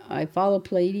 I follow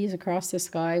Pleiades across the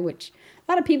sky, which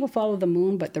a lot of people follow the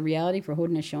moon, but the reality for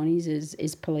Haudenosaunees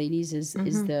is Pleiades, is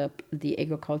the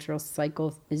agricultural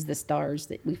cycle, is the stars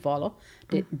that we follow.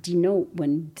 Do you know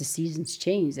when the seasons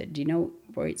change? Do you know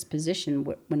where its position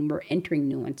when we're entering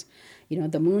new ones?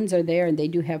 the moons are there and they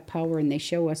do have power, and they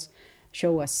show us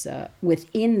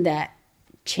within that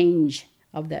change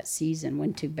of that season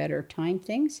when to better time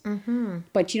things.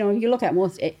 But you look at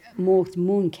most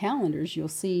moon calendars, you'll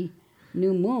see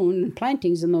new moon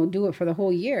plantings, and they'll do it for the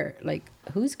whole year. Like,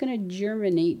 who's going to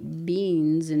germinate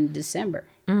beans in December?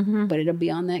 But it'll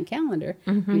be on that calendar.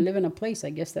 You live in a place, I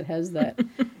guess, that has that.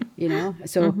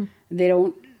 So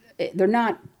they're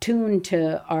not tuned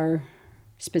to our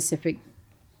specific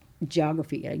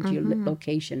geography, like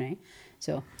location, eh?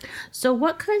 So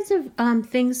what kinds of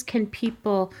things can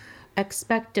people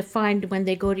expect to find when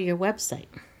they go to your website?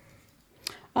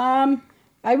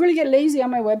 I really get lazy on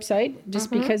my website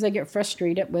just because I get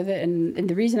frustrated with it. And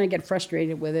the reason I get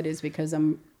frustrated with it is because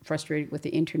I'm frustrated with the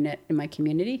internet in my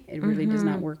community. It really does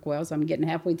not work well. So I'm getting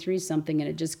halfway through something and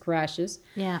it just crashes.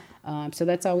 Yeah. So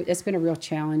that's been a real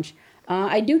challenge.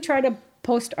 I do try to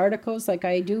post articles. Like,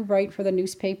 I do write for the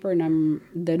newspaper, and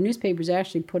the newspaper's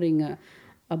actually putting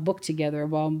a book together.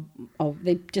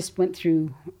 They just went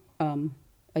through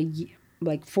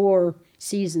 4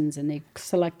 seasons, and they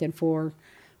selected 4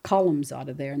 columns out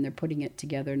of there, and they're putting it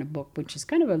together in a book, which is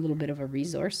kind of a little bit of a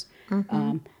resource,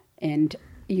 and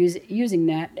using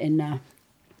that. And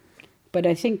but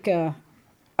I think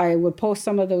I would post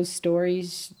some of those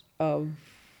stories of.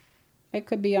 It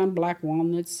could be on black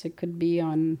walnuts. It could be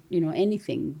on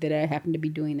anything that I happen to be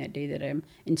doing that day that I'm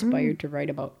inspired to write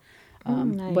about.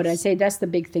 Nice. But I'd say that's the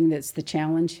big thing. That's the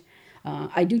challenge.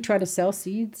 I do try to sell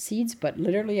seeds, but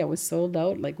literally I was sold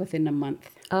out like within a month.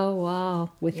 Oh, wow.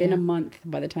 Within a month.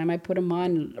 By the time I put them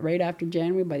on, right after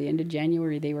January, by the end of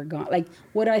January, they were gone. Like,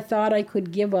 what I thought I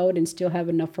could give out and still have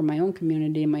enough for my own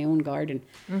community and my own garden.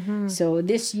 So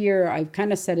this year, I've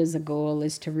kind of set as a goal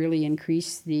is to really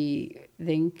increase the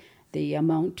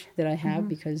amount that I have,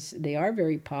 because they are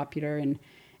very popular, and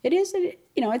it is,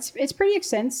 it's pretty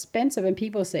expensive, and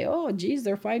people say, oh, geez,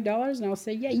 they're $5, and I'll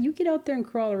say, yeah, you get out there and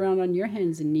crawl around on your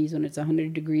hands and knees when it's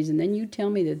 100 degrees, and then you tell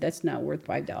me that that's not worth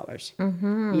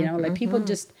 $5. People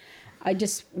I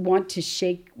just want to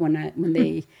shake when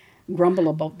they grumble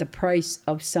about the price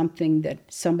of something that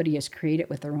somebody has created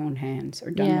with their own hands or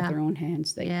done with their own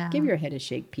hands. Give your head a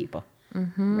shake, people,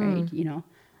 right?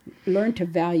 Learn to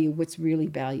value what's really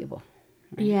valuable.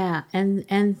 Right? Yeah, and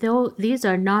these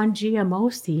are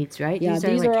non-GMO seeds, right? Yeah,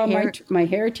 these are all my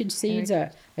heritage seeds.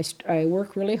 I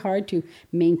work really hard to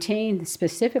maintain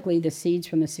specifically the seeds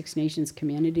from the Six Nations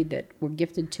community that were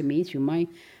gifted to me through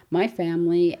my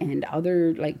family and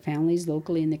other families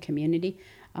locally in the community.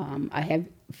 I have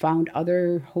found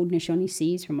other Haudenosaunee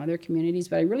seeds from other communities,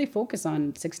 but I really focus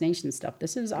on Six Nations stuff.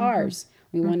 This is ours.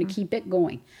 We want to keep it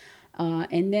going.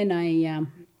 And then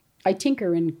I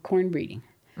tinker in corn breeding,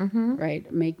 right?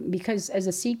 Because as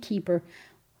a seed keeper,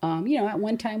 at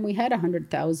one time we had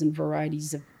 100,000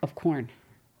 varieties of corn.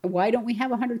 Why don't we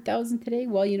have 100,000 today?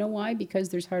 Well, you know why? Because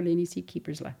there's hardly any seed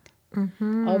keepers left.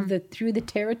 Through the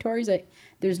territories,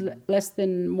 there's less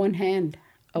than one hand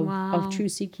of true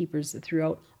seed keepers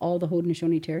throughout all the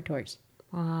Haudenosaunee territories.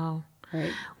 Wow.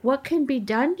 Right. What can be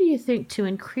done, do you think, to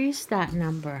increase that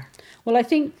number? Well, I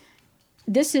think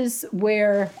this is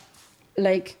where,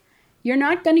 you're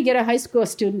not going to get a high school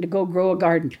student to go grow a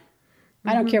garden.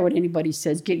 I don't care what anybody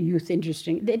says, get youth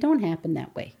interesting. They don't happen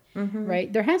that way,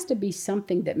 right? There has to be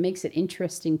something that makes it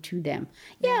interesting to them.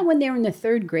 Yeah, when they're in the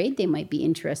 3rd grade, they might be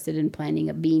interested in planting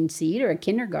a bean seed or a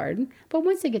kindergarten. But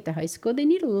once they get to high school, they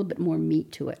need a little bit more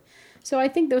meat to it. So I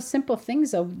think those simple things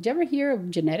did you ever hear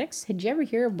of genetics? Did you ever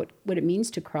hear of what it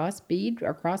means to crossbreed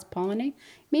or cross-pollinate?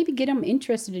 Maybe get them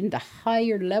interested in the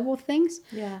higher level things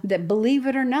that, believe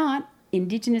it or not,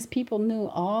 Indigenous people knew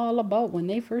all about when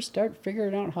they first started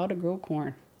figuring out how to grow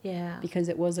corn. Yeah. Because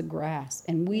it was a grass.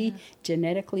 And we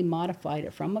genetically modified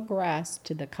it from a grass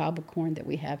to the cob of corn that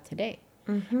we have today.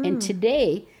 And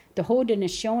today, the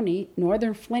Haudenosaunee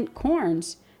Northern Flint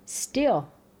corns still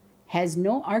has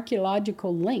no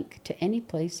archaeological link to any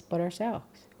place but ourselves.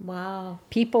 Wow.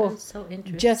 People That's so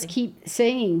interesting. just keep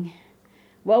saying,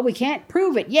 well, we can't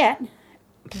prove it yet.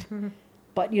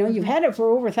 But, you've had it for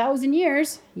over 1,000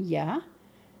 years. Yeah.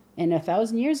 And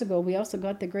 1,000 years ago, we also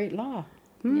got the Great Law.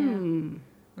 Maybe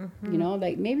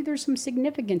there's some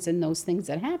significance in those things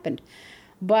that happened.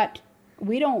 But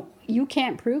you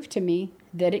can't prove to me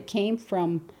that it came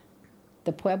from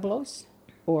the Pueblos,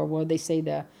 or what they say,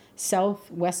 the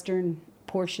southwestern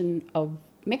portion of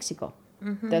Mexico.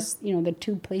 That's, the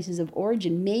 2 places of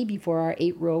origin, maybe for our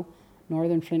 8-row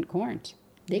Northern Flint corns.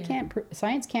 They can't.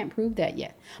 Science can't prove that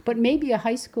yet. But maybe a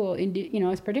high school,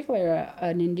 particularly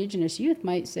an Indigenous youth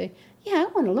might say, "Yeah,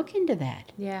 I want to look into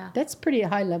that." Yeah, that's pretty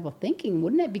high level thinking.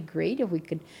 Wouldn't that be great if we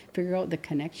could figure out the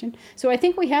connection? So I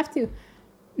think we have to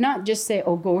not just say,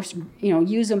 oh, go,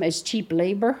 use them as cheap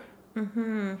labor.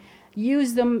 Mm-hmm.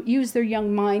 Use their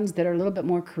young minds that are a little bit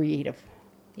more creative.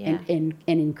 Yeah. And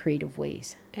in creative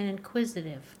ways. And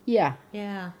inquisitive. Yeah.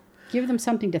 Yeah. Give them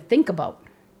something to think about.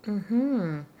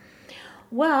 Mm-hmm.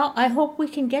 Well, I hope we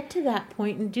can get to that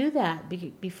point and do that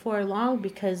before long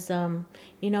because,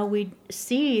 we need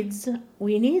seeds. Yeah.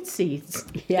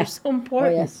 They're so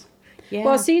important. Oh, yes. Yeah.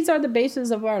 Well, seeds are the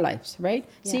basis of our lives, right?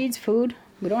 Yeah. Seeds, food.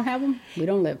 We don't have them, we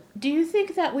don't live. Do you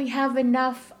think that we have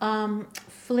enough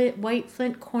white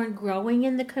flint corn growing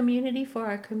in the community for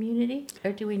our community,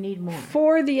 or do we need more?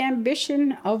 For the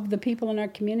ambition of the people in our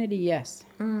community, yes.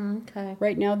 Okay.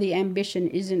 Right now, the ambition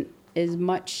isn't as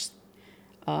much.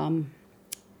 Believe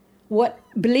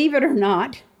it or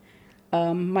not,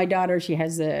 my daughter, she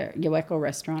has a Yoweko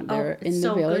restaurant there in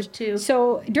the village. Good too.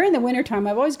 So during the wintertime,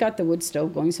 I've always got the wood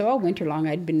stove going. So all winter long,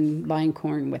 I'd been buying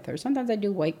corn with her. Sometimes I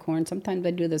do white corn. Sometimes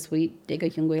I do the sweet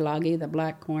Digahungwelagi, the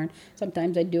black corn.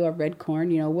 Sometimes I do a red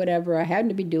corn, whatever I happened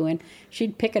to be doing.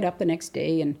 She'd pick it up the next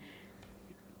day and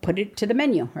put it to the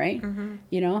menu, right?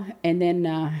 Mm-hmm. And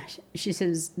then she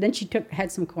says, then she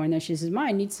had some corn there. She says, Ma,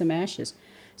 I need some ashes.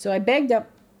 So I bagged up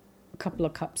a couple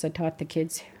of cups. I taught the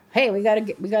kids, hey, we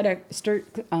gotta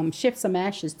shift some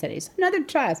ashes today. So another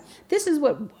task. This is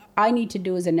what I need to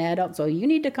do as an adult. So you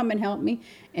need to come and help me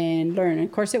and learn. And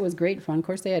of course, it was great fun. Of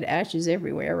course, they had ashes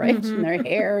everywhere, right? In their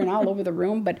hair and all over the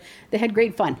room. But they had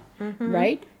great fun,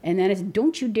 right? And then I said,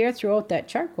 don't you dare throw out that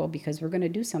charcoal because we're going to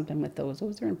do something with those.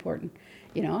 Those are important,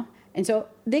 And so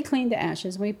they cleaned the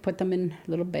ashes. We put them in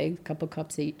little bags, a couple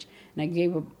cups each. And I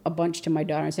gave a bunch to my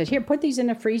daughter. I said, here, put these in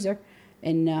the freezer.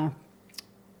 And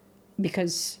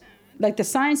because like the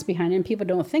science behind it, and people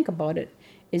don't think about it,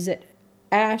 is that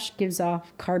ash gives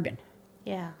off carbon.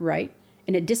 Yeah. Right?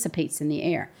 And it dissipates in the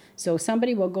air. So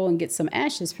somebody will go and get some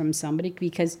ashes from somebody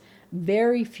because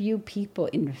very few people,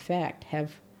 in fact,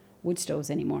 have wood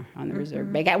stoves anymore on the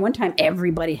reserve bank. At one time,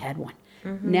 everybody had one.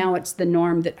 Now it's the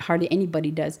norm that hardly anybody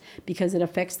does because it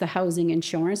affects the housing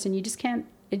insurance and you just can't,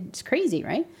 it's crazy,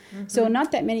 right? So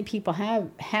not that many people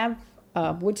have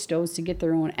wood stoves to get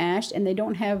their own ash, and they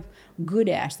don't have good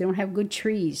ash. They don't have good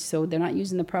trees, so they're not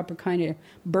using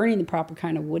burning the proper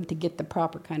kind of wood to get the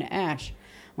proper kind of ash.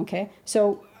 Okay,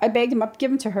 so I bagged them up,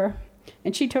 give them to her,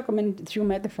 and she took them and threw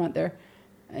them at the front there,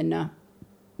 and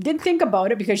didn't think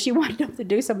about it because she wanted them to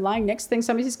do some lying. Next thing,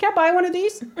 somebody says, "Can I buy one of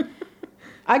these?"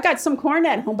 I got some corn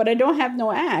at home, but I don't have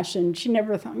no ash, and she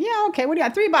never thought, yeah, okay, what do you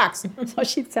got? $3. So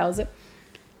she sells it.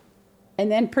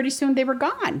 And then pretty soon they were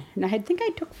gone. And I think I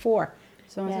took 4.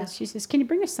 So she says, can you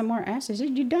bring us some more ash? I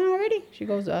said, you done already? She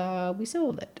goes, we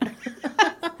sold it.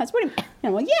 That's what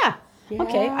well, yeah.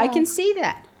 Okay, I can see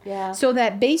that. Yeah. So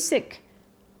that basic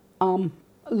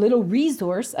little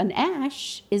resource, an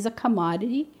ash, is a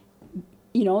commodity,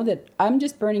 that I'm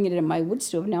just burning it in my wood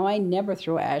stove. Now, I never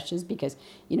throw ashes because,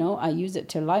 I use it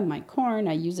to lime my corn.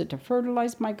 I use it to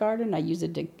fertilize my garden. I use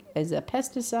it as a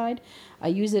pesticide. I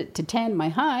use it to tan my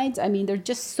hides. I mean, there's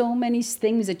just so many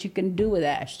things that you can do with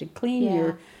ash to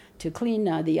clean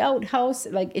the outhouse.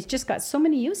 Like, it's just got so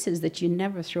many uses that you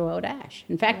never throw out ash.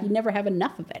 In fact, you never have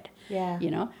enough of it. Yeah.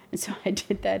 And so I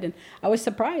did that, and I was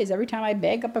surprised. Every time I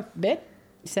bag up a bit,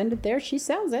 send it there, she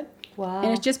sells it. Wow.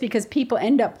 And it's just because people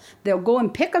they'll go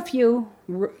and pick a few,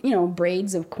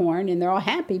 braids of corn, and they're all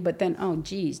happy, but then, oh,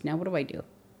 geez, now what do I do?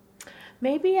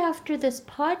 Maybe after this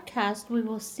podcast, we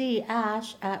will see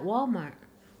ash at Walmart.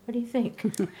 What do you think?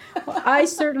 Well, I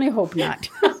certainly hope not.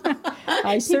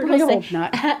 I certainly hope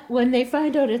not. When they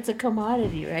find out it's a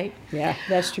commodity, right? Yeah,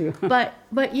 that's true. But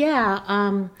yeah,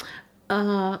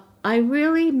 I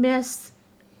really miss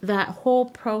that whole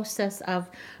process of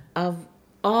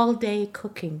all day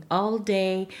cooking, all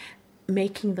day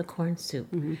making the corn soup,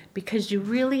 because you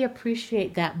really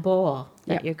appreciate that bowl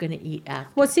that you're going to eat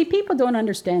after. Well, see, people don't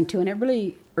understand too, and it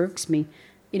really irks me.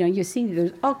 You see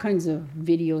there's all kinds of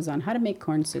videos on how to make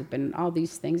corn soup and all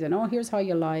these things, and here's how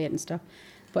you lye it and stuff.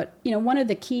 But one of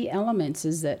the key elements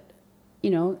is that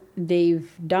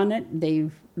they've done it,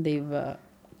 they've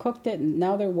cooked it, and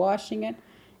now they're washing it,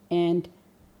 and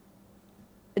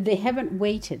they haven't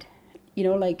waited.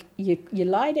 Like you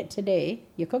lied it today,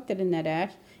 you cooked it in that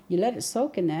ash, you let it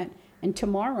soak in that, and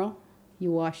tomorrow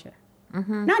you wash it.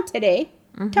 Not today,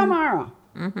 tomorrow.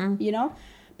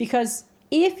 Because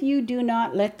if you do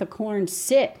not let the corn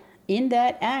sit in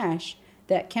that ash,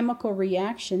 that chemical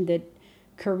reaction that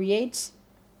creates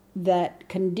that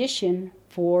condition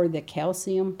for the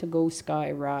calcium to go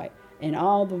sky high and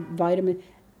all the vitamin,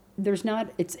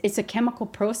 it's a chemical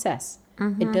process.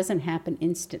 It doesn't happen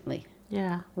instantly.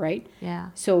 Yeah. Right? Yeah.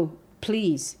 So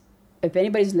please, if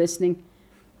anybody's listening,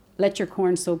 let your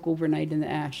corn soak overnight in the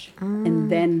ash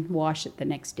and then wash it the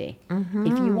next day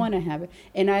if you want to have it.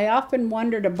 And I often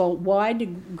wondered about why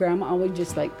did Grandma always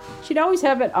just like, she'd always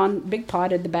have it on big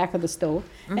pot at the back of the stove,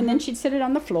 and then she'd sit it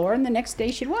on the floor, and the next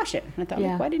day she'd wash it. And I thought,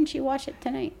 like, why didn't she wash it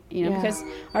tonight? You know, because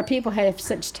our people have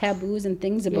such taboos and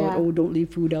things about, oh, don't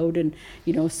leave food out, and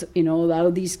a lot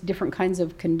of these different kinds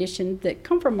of conditions that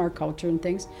come from our culture and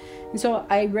things. And so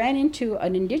I ran into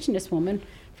an indigenous woman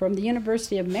from the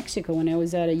University of Mexico when I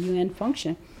was at a UN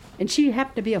function, and she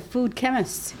happened to be a food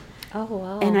chemist. Oh,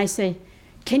 wow. And I say,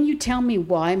 can you tell me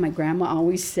why my grandma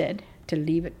always said to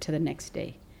leave it to the next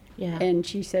day? Yeah. And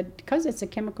she said, because it's a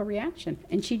chemical reaction.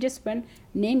 And she just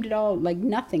named it all like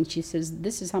nothing. She says,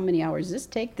 this is how many hours this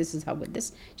take, this is how would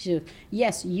this. She said,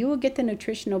 yes, you will get the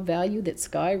nutritional value that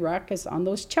skyrockets on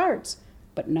those charts,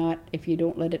 but not if you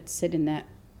don't let it sit in that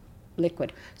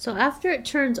liquid. So after it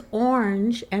turns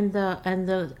orange and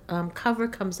the cover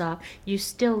comes off, you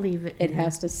still leave it. It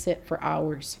has to sit for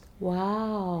hours.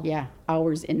 Wow. Yeah,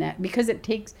 hours in that, because it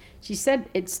takes. She said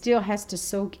it still has to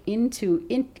soak into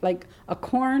like a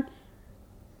corn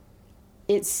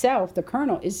itself. The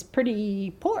kernel is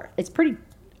pretty poor. It's pretty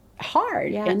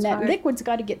hard, and that liquid's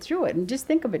got to get through it. And just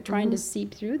think of it trying to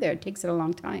seep through there. It takes it a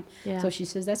long time. Yeah. So she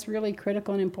says that's really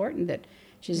critical and important. That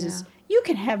she says you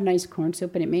can have nice corn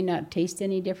soup and it may not taste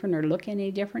any different or look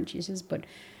any different. She says, but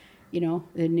the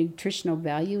nutritional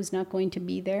value is not going to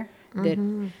be there. That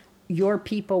your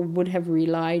people would have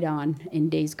relied on in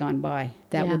days gone by.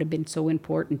 That would have been so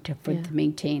important to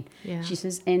maintain. Yeah. She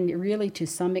says, and really to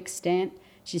some extent,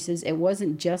 she says it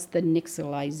wasn't just the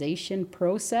nixilization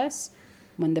process.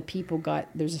 When the people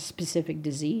there's a specific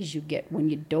disease you get when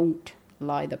you don't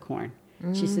lye the corn.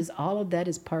 She says all of that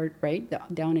is part, right,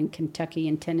 down in Kentucky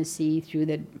and Tennessee through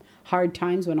the hard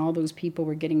times when all those people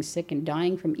were getting sick and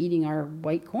dying from eating our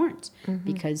white corns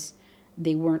because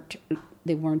they weren't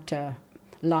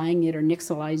lying it or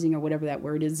nixilizing or whatever that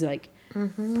word is, like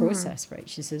process, right?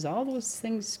 She says all those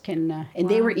things can, and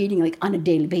they were eating like on a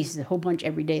daily basis, a whole bunch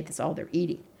every day. That's all they're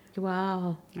eating.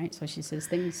 Wow. Right, so she says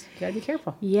things, you gotta be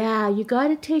careful. Yeah, you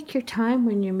gotta take your time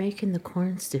when you're making the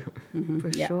corn soup,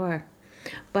 for sure.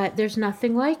 But there's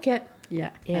nothing like it. Yeah,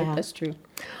 that's true.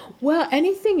 Well,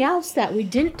 anything else that we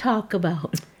didn't talk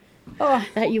about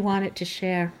that you wanted to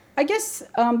share? I guess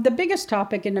the biggest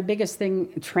topic and the biggest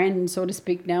trend, so to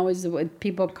speak, now is what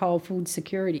people call food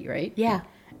security, right? Yeah.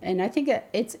 And I think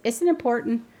it's an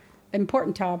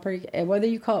important topic, whether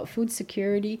you call it food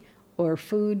security or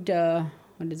food,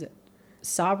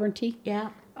 sovereignty. Yeah.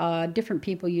 Different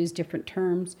people use different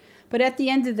terms. But at the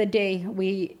end of the day, if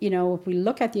we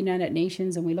look at the United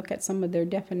Nations and we look at some of their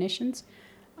definitions,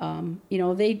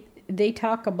 they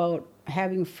talk about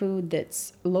having food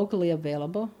that's locally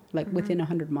available, like within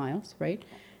 100 miles, right?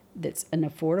 That's an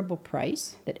affordable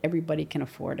price, that everybody can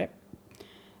afford it,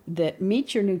 that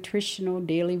meets your nutritional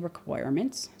daily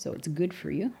requirements, so it's good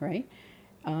for you, right?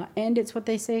 And it's what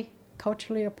they say,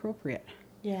 culturally appropriate.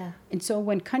 Yeah. And so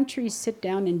when countries sit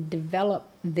down and develop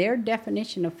their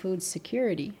definition of food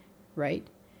security, right,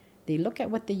 they look at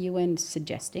what the UN is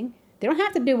suggesting. They don't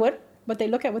have to do it, but they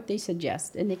look at what they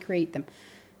suggest and they create them.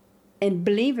 And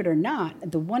believe it or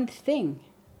not, the one thing,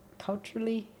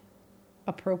 culturally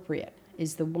appropriate,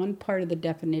 is the one part of the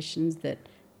definitions that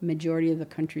majority of the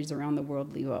countries around the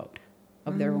world leave out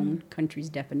of their own country's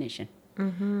definition.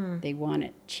 They want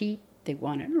it cheap, they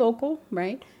want it local,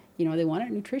 right? They want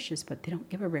it nutritious, but they don't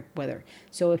give a rip whether.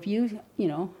 So if you,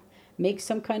 make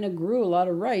some kind of gruel out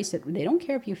of rice, they don't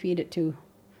care if you feed it to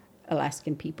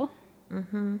Alaskan people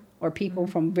or people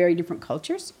from very different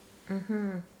cultures,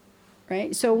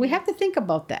 right? So we have to think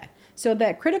about that. So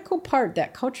that critical part,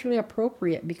 that culturally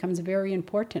appropriate, becomes very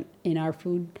important in our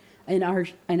food, in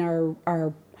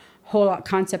our whole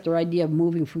concept or idea of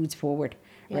moving foods forward.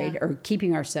 Right, or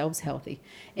keeping ourselves healthy.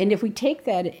 And if we take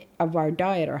that of our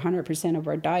diet, or 100% of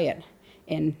our diet,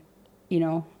 and,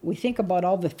 we think about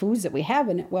all the foods that we have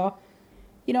in it, well,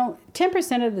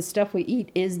 10% of the stuff we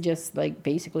eat is just like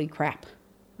basically crap,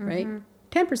 right?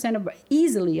 10%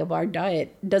 easily of our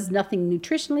diet does nothing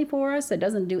nutritionally for us. It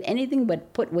doesn't do anything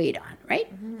but put weight on,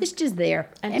 right? It's just there.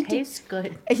 And empty. Tastes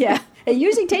good. Yeah, it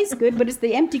usually tastes good, but it's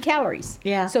the empty calories.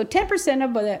 Yeah. So 10%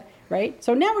 of that, right?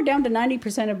 So now we're down to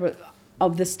 90%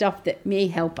 of the stuff that may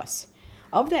help us.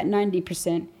 Of that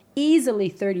 90%, easily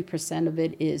 30% of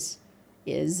it is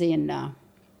in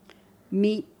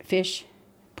meat, fish,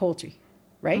 poultry,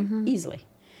 right? Easily.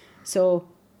 So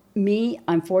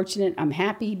I'm fortunate, I'm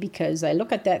happy because I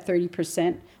look at that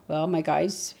 30%. Well, my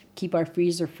guys keep our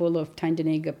freezer full of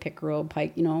Tyndonega, pickerel,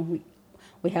 pike,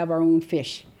 we have our own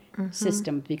fish,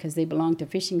 systems because they belong to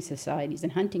fishing societies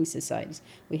and hunting societies.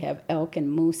 We have elk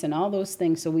and moose and all those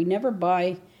things. So we never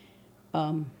buy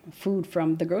food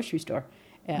from the grocery store.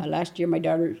 Last year, my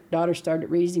daughter started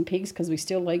raising pigs because we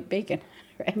still like bacon.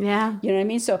 Right? Yeah. You know what I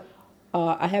mean? So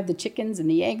I have the chickens and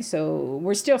the eggs, so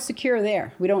we're still secure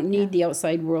there. We don't need the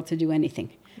outside world to do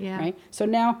anything. Yeah. Right? So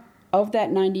now, of that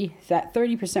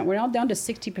 30%, we're now down to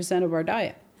 60% of our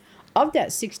diet. Of that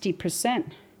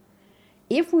 60%,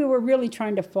 if we were really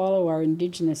trying to follow our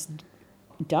indigenous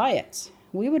diets,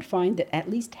 we would find that at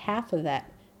least half of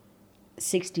that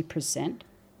 60%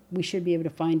 we should be able to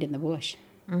find in the bush.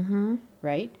 Mm-hmm.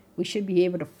 Right? We should be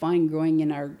able to find growing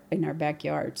in our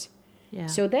backyards. Yeah.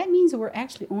 So that means we're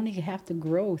actually only have to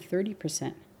grow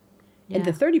 30%. Yeah. And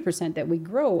the 30% that we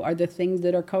grow are the things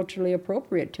that are culturally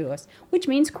appropriate to us, which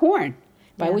means corn.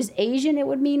 If I was Asian, it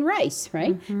would mean rice,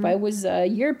 right? If I was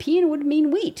European, it would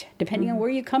mean wheat. Depending on where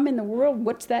you come in the world,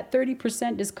 what's that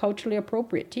 30% is culturally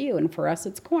appropriate to you? And for us,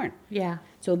 it's corn. Yeah.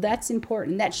 So that's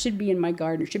important. That should be in my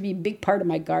garden. It should be a big part of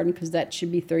my garden because that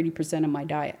should be 30% of my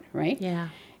diet, right? Yeah.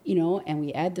 You know, and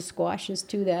we add the squashes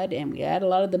to that, and we add a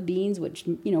lot of the beans, which,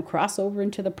 you know, cross over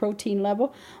into the protein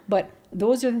level. But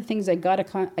those are the things I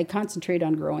concentrate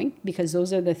on growing because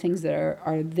those are the things that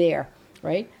are there,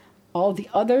 right? All the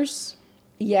others,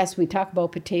 yes, we talk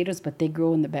about potatoes, but they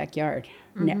grow in the backyard,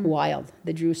 wild.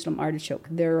 The Jerusalem artichoke,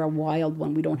 they're a wild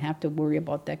one. We don't have to worry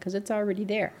about that because it's already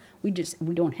there. We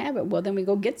don't have it. Well, then we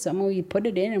go get some, and we put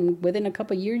it in, and within a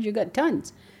couple of years, you got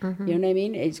tons. You know what I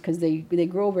mean? It's because they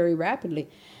grow very rapidly.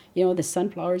 You know, the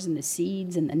sunflowers and the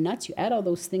seeds and the nuts, you add all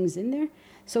those things in there.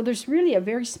 So there's really a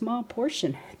very small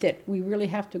portion that we really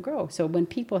have to grow. So when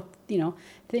people, you know,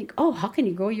 think, oh, how can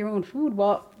you grow your own food?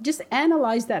 Well, just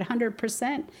analyze that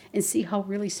 100% and see how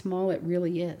really small it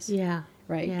really is. Yeah.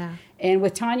 Right? Yeah. And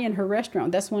with Tanya and her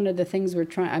restaurant, that's one of the things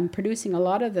I'm producing a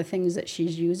lot of the things that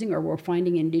she's using, or we're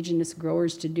finding indigenous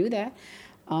growers to do that.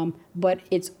 But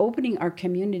it's opening our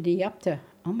community up to,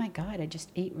 oh my God, I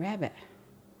just ate rabbit.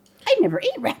 I never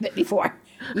ate rabbit before.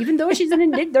 Even though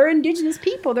they're indigenous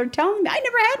people, they're telling me, I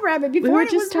never had rabbit before,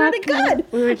 it was really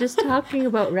good. We were just talking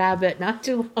about rabbit not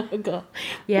too long ago.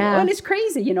 Yeah. Well, it's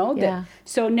crazy, you know.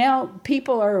 So now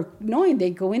people are knowing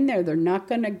they go in there, they're not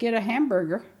going to get a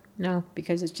hamburger. No.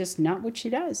 Because it's just not what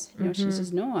she does. You know, she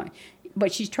says, no.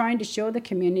 But she's trying to show the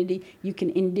community you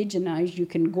can indigenize, you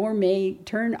can gourmet,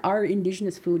 turn our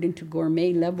indigenous food into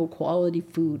gourmet level quality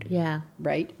food. Yeah.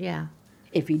 Right? Yeah.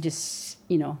 If you just,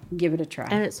 you know, give it a try.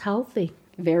 And it's healthy.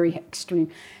 Very extreme.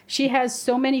 She has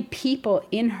so many people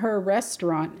in her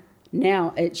restaurant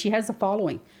now. She has a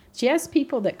following. She has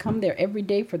people that come there every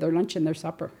day for their lunch and their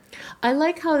supper. I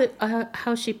like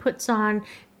how she puts on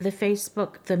the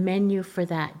Facebook the menu for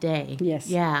that day. Yes.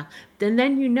 Yeah.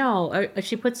 Then you know, or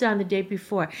she puts it on the day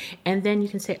before, and then you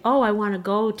can say, oh, I want to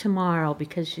go tomorrow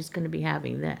because she's going to be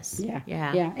having this. Yeah.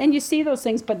 Yeah. Yeah. And you see those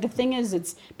things, but the thing is,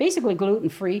 it's basically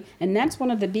gluten-free, and that's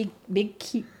one of the big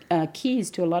keys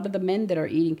to a lot of the men that are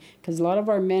eating, because a lot of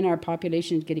our men, our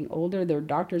population is getting older. Their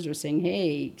doctors are saying,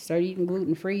 hey, start eating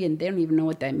gluten-free, and they don't even know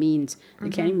what that means. They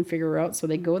can't even figure it out, so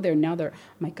they go there. Now they're,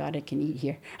 oh my God, I can eat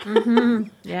here.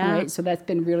 Yeah. Right? So that's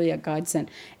been really a godsend.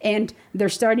 And they're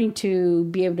starting to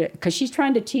be able to, because she's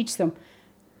trying to teach them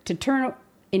to turn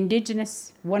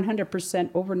indigenous 100%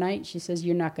 overnight. She says,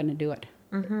 you're not going to do it.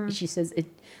 She says,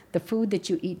 the food that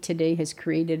you eat today has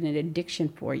created an addiction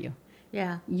for you.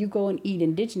 Yeah. You go and eat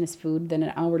indigenous food, then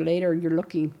an hour later you're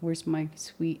looking, where's my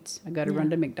sweets? I got to run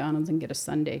to McDonald's and get a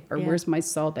sundae. Or where's my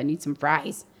salt? I need some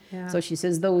fries. Yeah. So she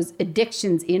says those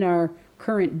addictions in our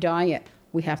current diet,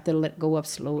 we have to let go of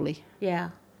slowly.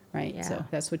 Yeah. Right? Yeah. So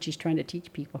that's what she's trying to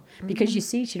teach people. Because you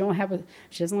see, she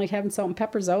doesn't like having salt and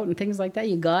peppers out and things like that.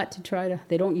 You got to try to,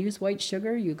 they don't use white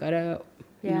sugar. You got to,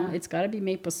 you know, it's got to be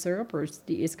maple syrup, or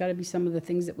it's got to be some of the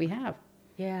things that we have.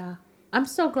 Yeah. I'm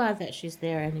so glad that she's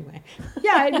there anyway.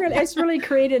 Yeah, it's really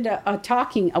created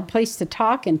a place to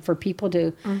talk and for people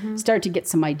to start to get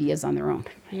some ideas on their own.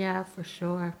 Yeah, for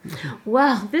sure.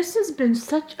 Well, this has been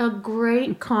such a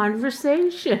great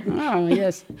conversation. Oh,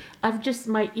 yes.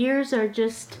 My ears are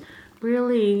just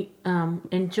really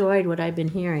enjoyed what I've been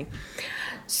hearing.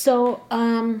 So,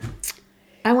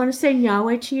 I want to say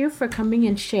Yahweh to you for coming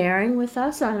and sharing with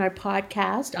us on our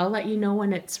podcast. I'll let you know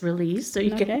when it's released so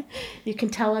you can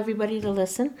tell everybody to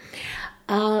listen.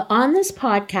 On this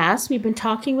podcast, we've been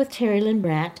talking with Terrylynn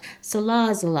Brant,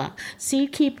 Salazala,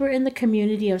 seed keeper in the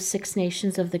community of 6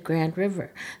 Nations of the Grand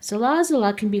River.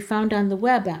 Salazala can be found on the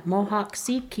web at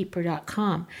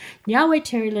mohawkseedkeeper.com. Yahweh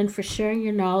Terrylynn for sharing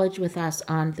your knowledge with us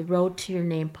on the Road to Your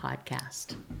Name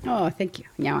podcast. Oh, thank you.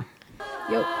 Yeah.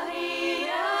 Yo.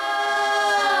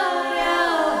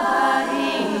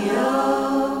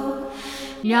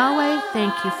 Yahweh,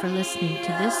 thank you for listening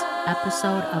to this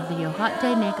episode of the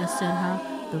Yohatde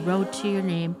Negasunha, The Road to Your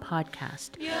Name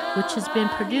podcast, which has been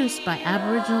produced by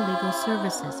Aboriginal Legal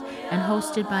Services and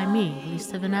hosted by me,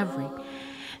 Lisa Van Every.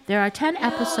 There are 10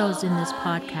 episodes in this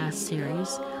podcast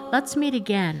series. Let's meet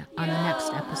again on the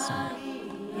next episode.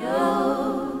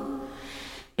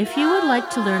 If you would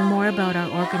like to learn more about our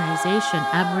organization,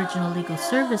 Aboriginal Legal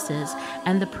Services,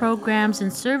 and the programs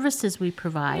and services we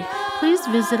provide, please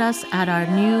visit us at our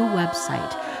new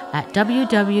website at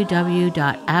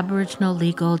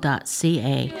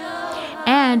www.aboriginallegal.ca.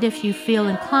 And if you feel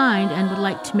inclined and would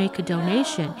like to make a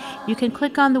donation, you can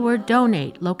click on the word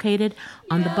donate located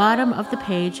on the bottom of the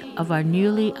page of our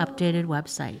newly updated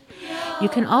website. You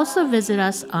can also visit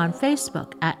us on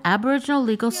Facebook at Aboriginal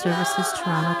Legal Services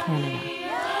Toronto, Canada.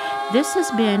 This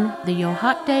has been the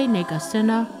Yohatde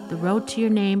Negasuna, The Road to Your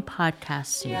Name podcast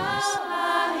series.